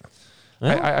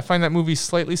 Well. I find that movie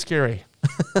slightly scary.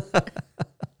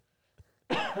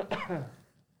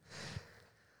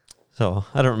 So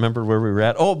I don't remember where we were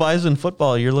at. Oh, Bison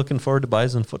football. You're looking forward to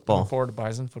Bison football. Looking forward to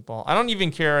Bison football. I don't even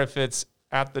care if it's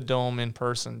at the Dome in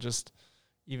person, just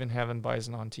even having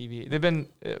Bison on TV. They've been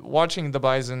watching the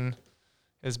Bison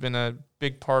has been a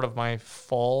big part of my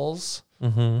falls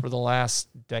for the last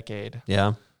decade.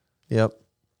 Yeah. Yep.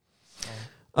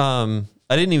 I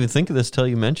didn't even think of this till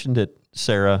you mentioned it,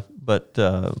 Sarah, but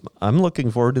I'm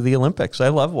looking forward to the Olympics. I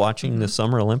love watching the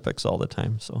Summer Olympics all the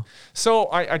time. So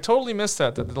I totally missed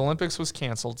that the Olympics was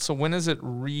canceled. So when is it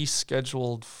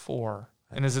rescheduled for?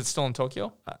 And is it still in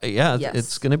Tokyo? Yeah, Yes.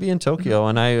 it's going to be in Tokyo,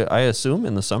 and I assume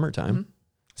in the summertime.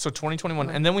 So 2021.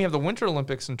 And then we have the Winter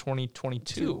Olympics in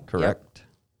 2022. Correct.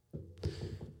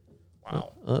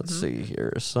 Wow. Let's see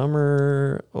here.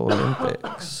 Summer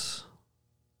Olympics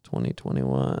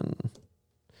 2021.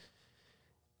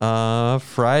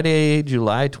 Friday,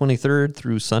 July 23rd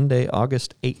through Sunday,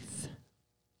 August 8th.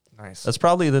 Nice. That's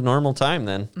probably the normal time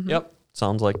then. Yep.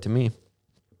 Sounds like to me.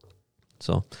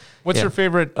 So, What's yeah. your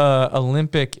favorite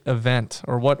Olympic event,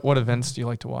 or what events do you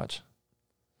like to watch?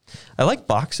 I like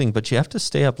boxing, but you have to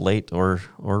stay up late or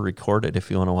record it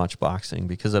if you want to watch boxing,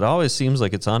 because it always seems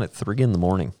like it's on at 3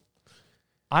 a.m.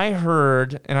 I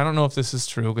heard, and I don't know if this is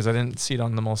true because I didn't see it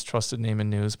on the most trusted name in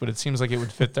news, but it seems like it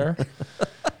would fit there.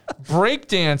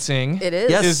 Breakdancing It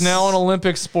is. Yes. is now an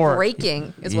Olympic sport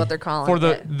Breaking is what they're calling for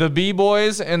it. the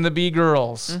B-boys and the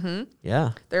B-girls.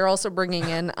 Yeah. They're also bringing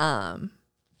in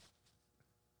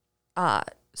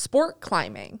sport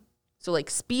climbing. So like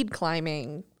speed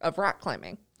climbing of rock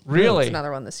climbing. Really? It's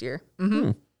another one this year.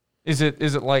 Is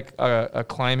it like a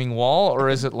climbing wall, or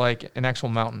is it like an actual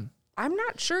mountain? I'm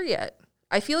not sure yet.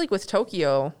 I feel like with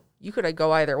Tokyo, you could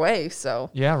go either way. So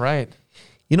Yeah, right.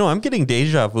 You know, I'm getting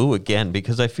deja vu again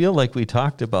because I feel like we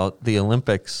talked about the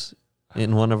Olympics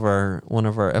in one of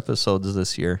our episodes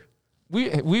this year.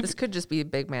 We've this could just be a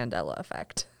big Mandela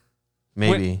effect.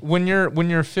 Maybe. when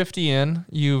you're 50 in,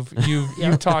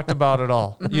 you've talked about it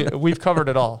all. We've covered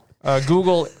it all.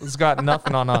 Google has got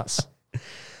nothing on us.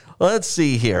 Let's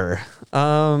see here.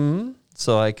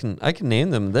 So I can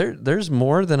name them. There's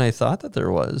more than I thought that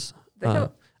there was. I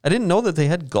didn't know that they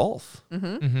had golf,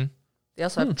 They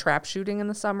also have trap shooting in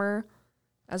the summer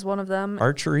as one of them.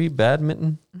 archery,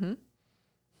 badminton.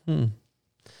 Do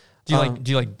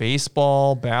you like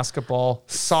baseball, basketball?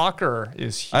 Soccer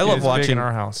is I love is big watching in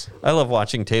our house. I love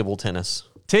watching table tennis.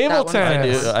 Table That one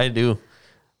tennis. I do.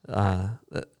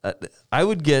 I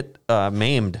would get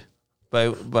maimed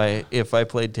by if I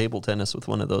played table tennis with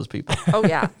one of those people. Oh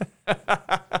yeah.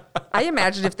 I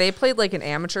imagine if they played like an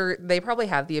amateur, they probably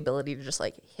have the ability to just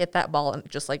like hit that ball and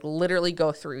just like literally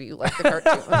go through you like the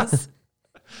cartoons.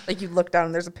 Like you look down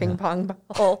and there's a ping pong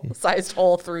ball sized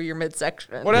hole through your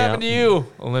midsection. What happened to you?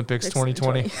 Olympics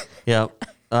 2020. 2020.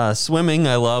 Yeah. Swimming.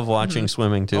 I love watching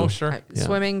swimming too. Oh, sure.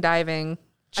 Swimming, diving. I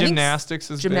think Gymnastics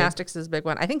is big. Gymnastics is a big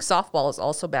one. I think softball is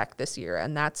also back this year,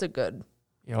 and that's a good.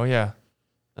 Oh, yeah.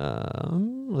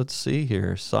 Let's see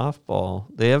here. Softball.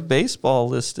 They have baseball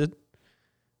listed.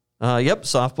 Yep,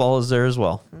 softball is there as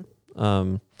well.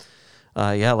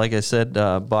 Yeah, like I said,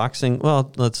 boxing.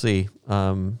 Well, let's see.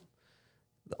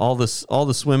 All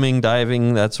the swimming,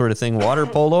 diving, that sort of thing. Water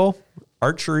polo,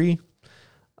 archery,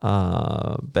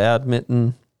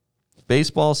 badminton,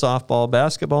 baseball, softball,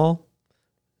 basketball.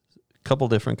 A couple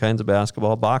different kinds of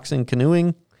basketball, boxing,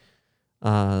 canoeing,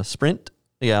 sprint.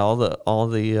 Yeah, all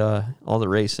the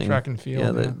racing. Track and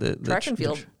field, Yeah, yeah. the Track and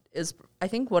field is, I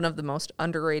think, one of the most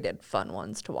underrated fun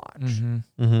ones to watch.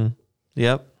 Mm-hmm.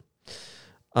 Yep.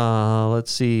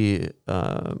 Let's see.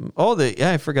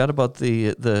 I forgot about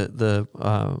the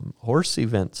horse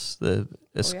events. The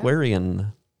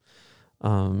Esquarian.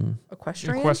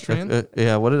 Equestrian?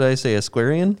 Yeah. What did I say?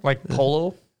 Esquarian? Like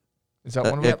polo? Is that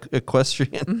one of them?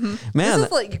 Equestrian. Man, This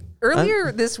is like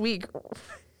earlier this week.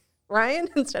 Ryan,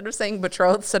 instead of saying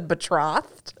betrothed, said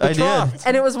betrothed. I did.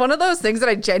 And it was one of those things that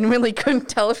I genuinely couldn't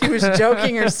tell if he was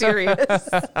joking or serious.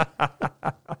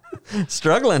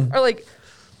 Struggling. Or like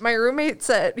my roommate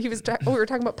said we were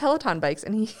talking about Peloton bikes,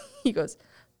 and he goes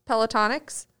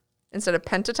Pelotonics instead of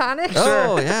pentatonics.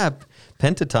 Oh yeah,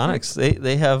 Pentatonics.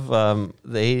 They have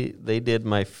they did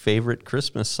my favorite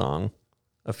Christmas song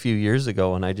a few years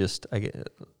ago, and I just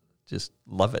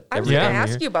love it. I was every going to time I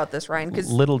ask hear you about this, Ryan,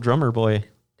 because Little Drummer Boy.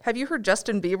 have you heard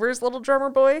Justin Bieber's Little Drummer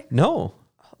Boy? No.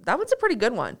 That one's a pretty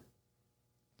good one.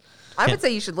 I would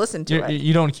say you should listen to it.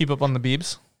 You don't keep up on the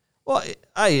Biebs? Well,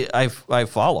 I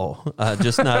follow,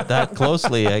 just not that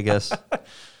closely, I guess.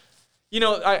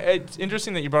 It's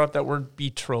interesting that you brought up that word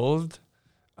betrothed.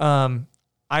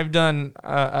 I've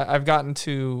gotten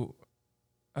to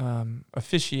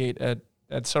officiate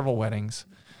at several weddings,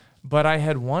 but I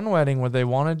had one wedding where they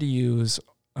wanted to use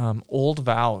old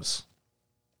vows,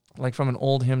 like from an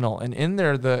old hymnal, and in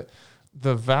there the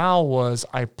vow was,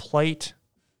 "I plight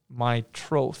my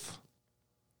troth,"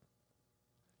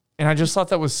 and I just thought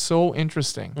that was so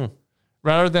interesting.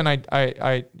 Rather than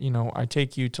I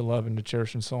take you to love and to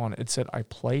cherish and so on, it said, "I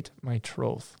plight my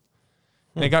troth."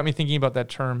 And it got me thinking about that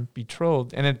term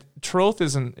betrothed. And troth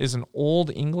is an old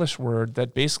English word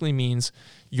that basically means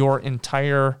your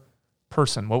entire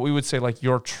person. What we would say like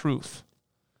your truth.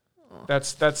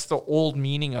 That's the old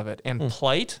meaning of it. And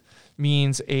plight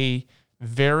means a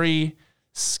very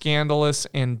scandalous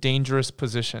and dangerous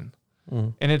position.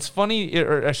 And it's funny,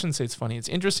 or I shouldn't say it's funny. It's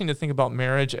interesting to think about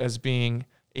marriage as being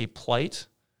a plight,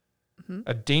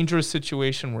 a dangerous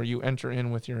situation where you enter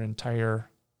in with your entire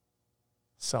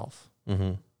self.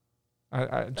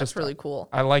 That's really cool.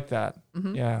 I like that.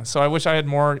 Yeah. So I wish I had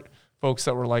more folks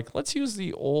that were like, let's use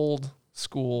the old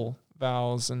school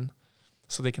vows and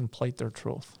so they can plight their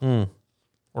troth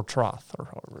or troth or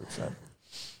however it's said.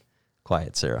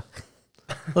 Quiet, Sarah.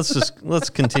 Let's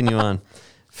continue on.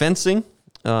 Fencing.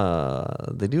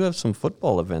 They do have some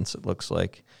football events, it looks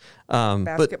like.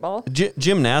 Basketball? But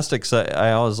gymnastics,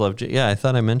 I always loved. Yeah, I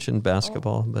thought I mentioned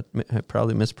basketball, but I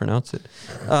probably mispronounced it.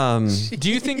 Do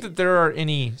you think that there are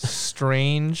any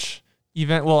strange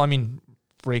event? Well, I mean,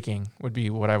 breaking would be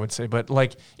what I would say. But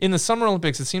like in the Summer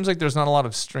Olympics, it seems like there's not a lot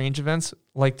of strange events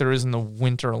like there is in the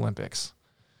Winter Olympics,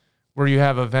 where you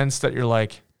have events that you're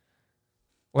like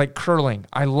curling.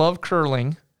 I love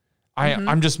curling.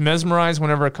 I'm just mesmerized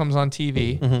whenever it comes on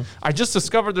TV. I just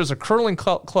discovered there's a curling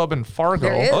club in Fargo.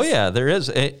 There is. Oh, yeah, there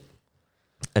is. I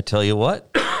tell you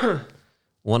what,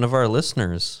 one of our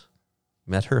listeners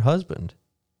met her husband.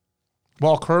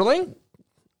 While curling?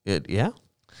 Yeah.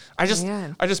 I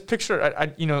just picture,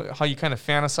 how you kind of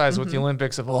fantasize with the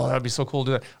Olympics of, that'd be so cool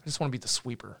to do that. I just want to be the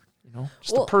sweeper,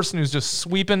 just the person who's just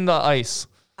sweeping the ice.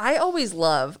 I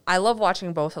love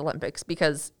watching both Olympics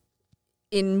because,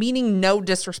 in meaning no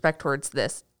disrespect towards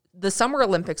this, the Summer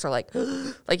Olympics are like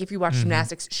if you watch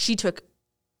gymnastics, she took,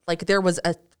 there was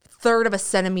a third of a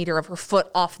centimeter of her foot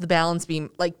off the balance beam,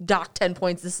 docked 10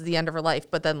 points, this is the end of her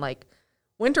life. But then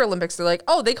Winter Olympics, they're like,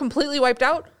 oh, they completely wiped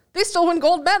out. They still win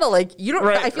gold medal. You don't,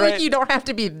 I feel like you don't have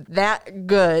to be that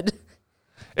good.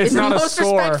 It's in not the a most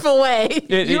score. Respectful way.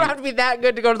 You don't have to be that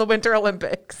good to go to the Winter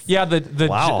Olympics. Yeah, the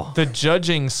Wow. the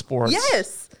judging sports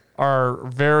Yes.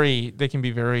 they can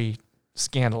be very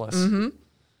scandalous.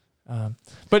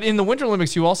 But in the Winter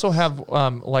Olympics, you also have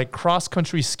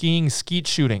cross-country skiing, skeet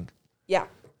shooting. Yeah.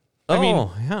 I mean,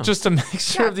 yeah. just a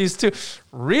mixture of these two.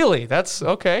 Really? That's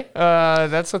okay.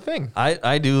 That's a thing.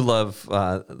 I do love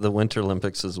the Winter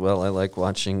Olympics as well. I like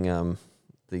watching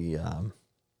the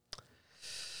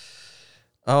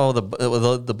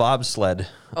bobsled.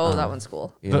 Oh, that one's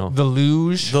cool. The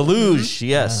luge. The luge,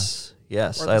 yes.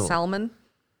 Yes. Or the salmon.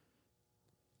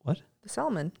 What? The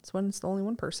salmon. It's when it's the only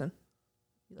one person.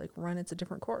 You run, it's a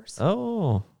different course.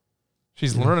 Oh.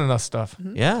 She's learning us stuff.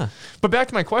 Yeah. But back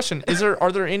to my question,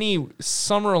 are there any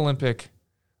Summer Olympic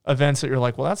events that you're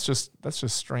like, well, that's just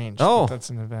strange. Oh. That's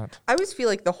an event. I always feel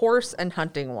like the horse and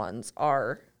hunting ones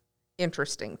are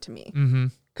interesting to me.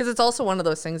 Because it's also one of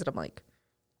those things that I'm like,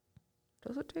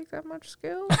 does it take that much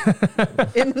skill?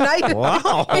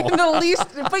 Wow. In the least,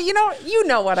 but you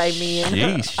know what I mean.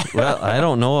 Jeez. Well, I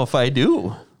don't know if I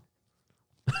do.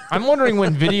 I'm wondering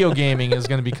when video gaming is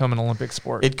going to become an Olympic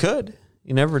sport. It could.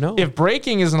 You never know. If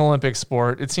breaking is an Olympic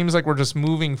sport, it seems like we're just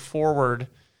moving forward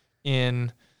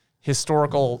in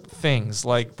historical things.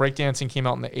 Like breakdancing came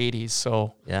out in the 80s,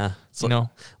 so yeah,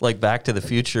 like Back to the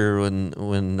Future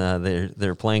when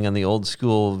they're playing on the old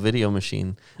school video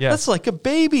machine. Yes. That's like a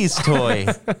baby's toy.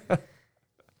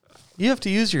 You have to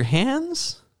use your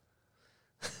hands.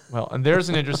 Well, and there's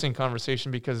an interesting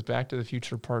conversation because Back to the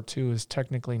Future Part 2 is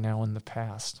technically now in the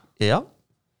past. Yep.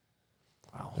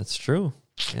 Wow. That's true.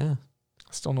 Yeah.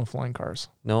 Still no flying cars.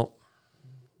 No.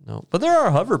 But there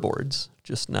are hoverboards,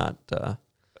 just not Back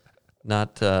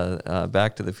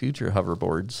to the Future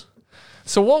hoverboards.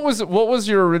 So what was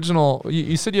your original?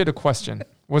 You said you had a question.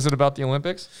 Was it about the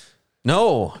Olympics?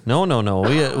 No.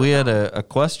 We had a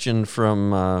question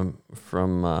from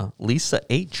Lisa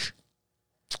H.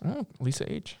 Oh,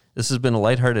 Lisa H. This has been a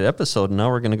lighthearted episode, and now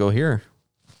we're going to go here.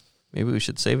 Maybe we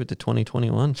should save it to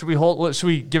 2021. Should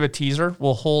we give a teaser?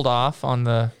 We'll hold off on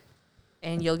the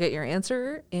And you'll get your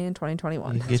answer in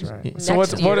 2021. That's Right. So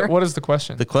Next year. what is the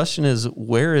question? The question is,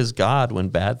 where is God when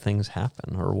bad things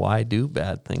happen, or why do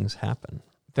bad things happen?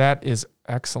 That is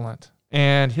excellent.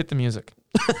 And hit the music.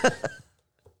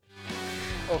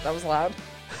 Oh, that was loud.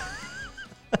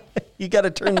 You got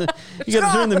to turn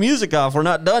the music off. We're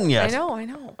not done yet. I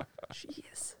know.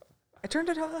 Jeez. I turned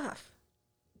it off.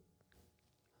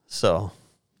 So,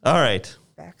 all right.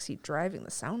 Backseat driving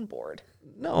the soundboard.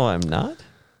 No, I'm not.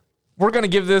 We're going to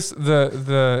give this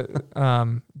the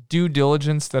due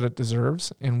diligence that it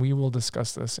deserves, and we will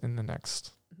discuss this in the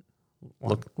next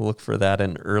one. Look for that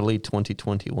in early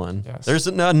 2021. Yes. There's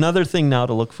another thing now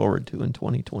to look forward to in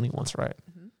 2021. That's right.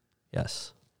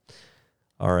 Yes.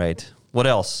 All right. What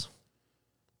else?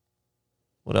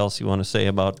 What else you want to say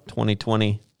about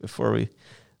 2020 before we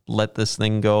let this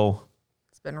thing go?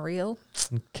 It's been real.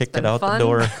 And kick It's been it out fun. the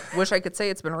door. Wish I could say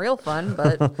it's been real fun,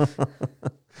 but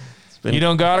been- You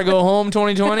don't got to go home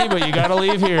 2020, but you got to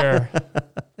leave here.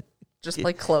 just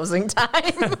like closing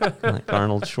time. Like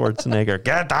Arnold Schwarzenegger,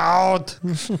 get out!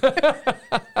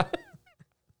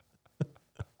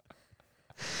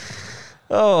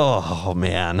 Oh,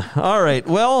 man. All right.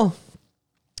 Well,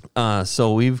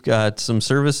 so we've got some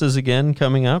services again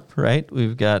coming up, right?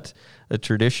 We've got a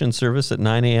tradition service at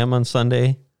 9 a.m. on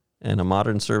Sunday and a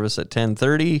modern service at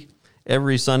 10:30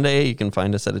 every Sunday. You can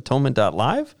find us at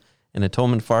atonement.live and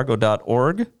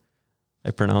atonementfargo.org.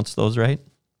 I pronounced those right?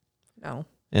 No,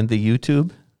 And the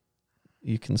YouTube.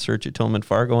 You can search Atonement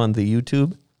Fargo on the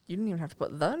YouTube. you didn't even have to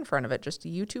put the in front of it. Just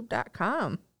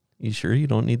youtube.com. You sure you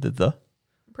don't need the the?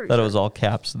 I'm pretty Thought sure. it was all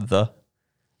caps. The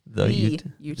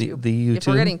YouTube. The YouTube. If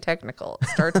we're getting technical, it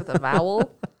starts with a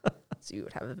vowel, so you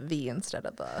would have a V instead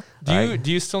of a. Do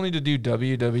you still need to do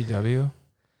www?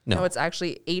 No. No, it's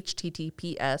actually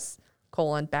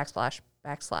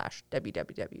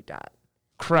https://www.youtube.com.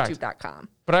 Correct.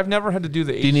 But I've never had to do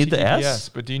the Do you need the HTTPS, S?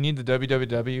 But do you need the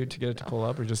www to get it to pull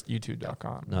up, or just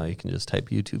youtube.com? No, you can just type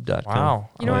youtube.com. Wow.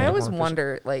 You know, Oh, I yeah. always More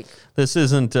wonder, like, This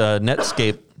isn't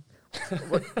Netscape.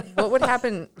 what would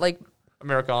happen, like,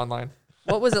 America Online.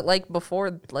 what was it like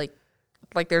before, like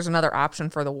there's another option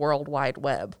for the World Wide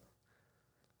Web?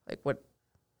 Like, what?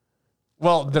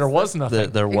 Well, there was nothing.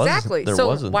 There was Exactly. There So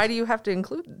wasn't. why do you have to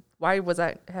include? Why did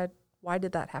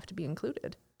that have to be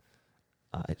included?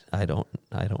 I don't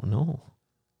know.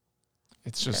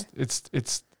 It's just Okay. it's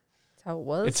That's how it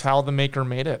was. it's how the maker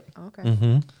made it. Okay.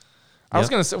 Mm-hmm. I was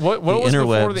gonna say what The was before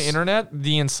interwebs. the internet?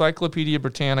 The Encyclopedia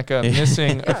Britannica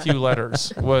missing a few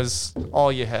letters was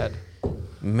all you had.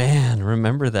 Man,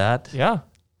 remember that? Yeah.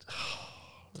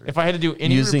 If I had to do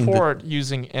any Using the- report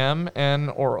using M, N,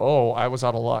 or O, I was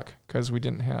out of luck because we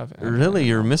didn't have M, Really, N,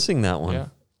 you're O. missing that one. Yeah.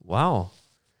 Wow.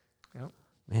 Yep.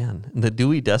 Man, the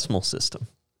Dewey Decimal System.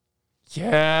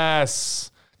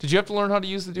 Yes. Did you have to learn how to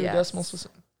use the Dewey Yes. Decimal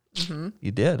System?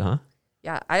 You did, huh?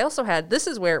 Yeah. I also had. This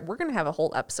is where we're gonna have a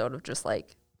whole episode of just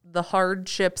like the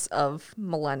hardships of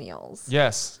millennials.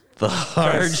 Yes. The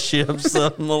hardships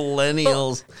of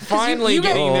millennials. Finally you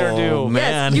guys- getting their Oh, due.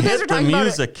 man. you guys hit are the talking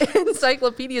music. about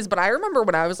encyclopedias, but I remember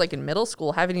when I was like in middle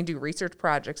school having to do research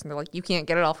projects, and they're like, you can't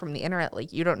get it all from the internet.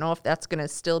 Like, you don't know if that's gonna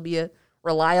still be a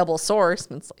reliable source.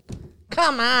 And it's like,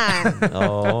 come on.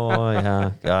 Oh,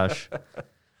 yeah. Gosh.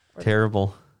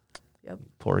 Terrible. Yep,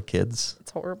 Poor kids.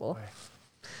 it's horrible.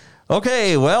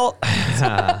 Okay, well,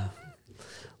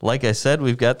 like I said,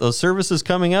 we've got those services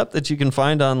coming up that you can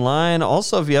find online.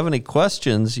 Also, if you have any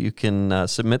questions, you can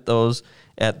submit those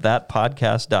at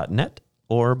thatpodcast.net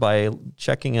or by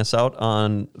checking us out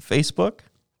on Facebook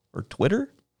or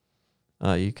Twitter.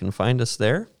 You can find us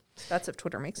there. That's if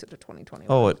Twitter makes it to 2021.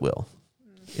 Oh, it will.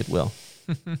 It will.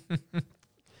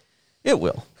 It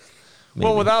will.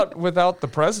 Well, Maybe. without the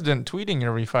president tweeting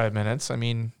every 5 minutes, I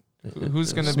mean,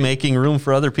 who's going to It's be? making room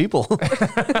for other people.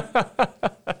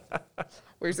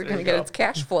 Where's it going to get its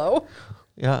cash flow?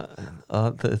 Yeah,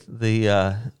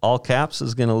 the all caps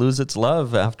is going to lose its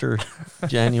love after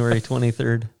January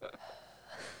 23rd.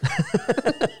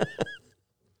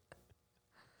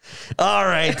 All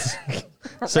right,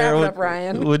 Sarah, Wrap it up,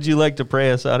 Ryan. would you like to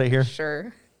pray us out of here?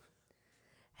 Sure.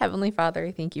 Heavenly Father,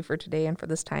 I thank you for today and for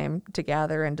this time to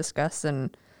gather and discuss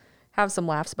and have some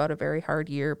laughs about a very hard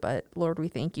year. But Lord, we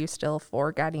thank you still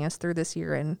for guiding us through this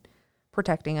year and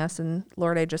protecting us. And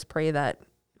Lord, I just pray that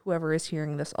whoever is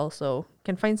hearing this also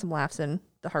can find some laughs in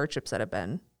the hardships that have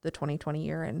been the 2020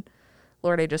 year. And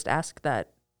Lord, I just ask that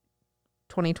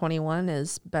 2021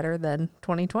 is better than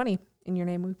 2020. In your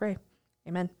name we pray.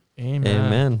 Amen. Amen.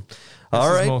 Amen. All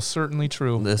This is right, most certainly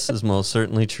true. this is most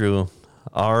certainly true.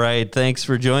 All right, thanks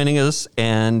for joining us,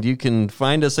 and you can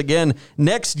find us again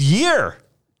next year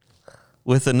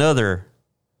with another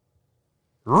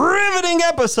riveting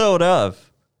episode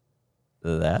of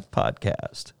That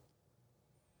Podcast.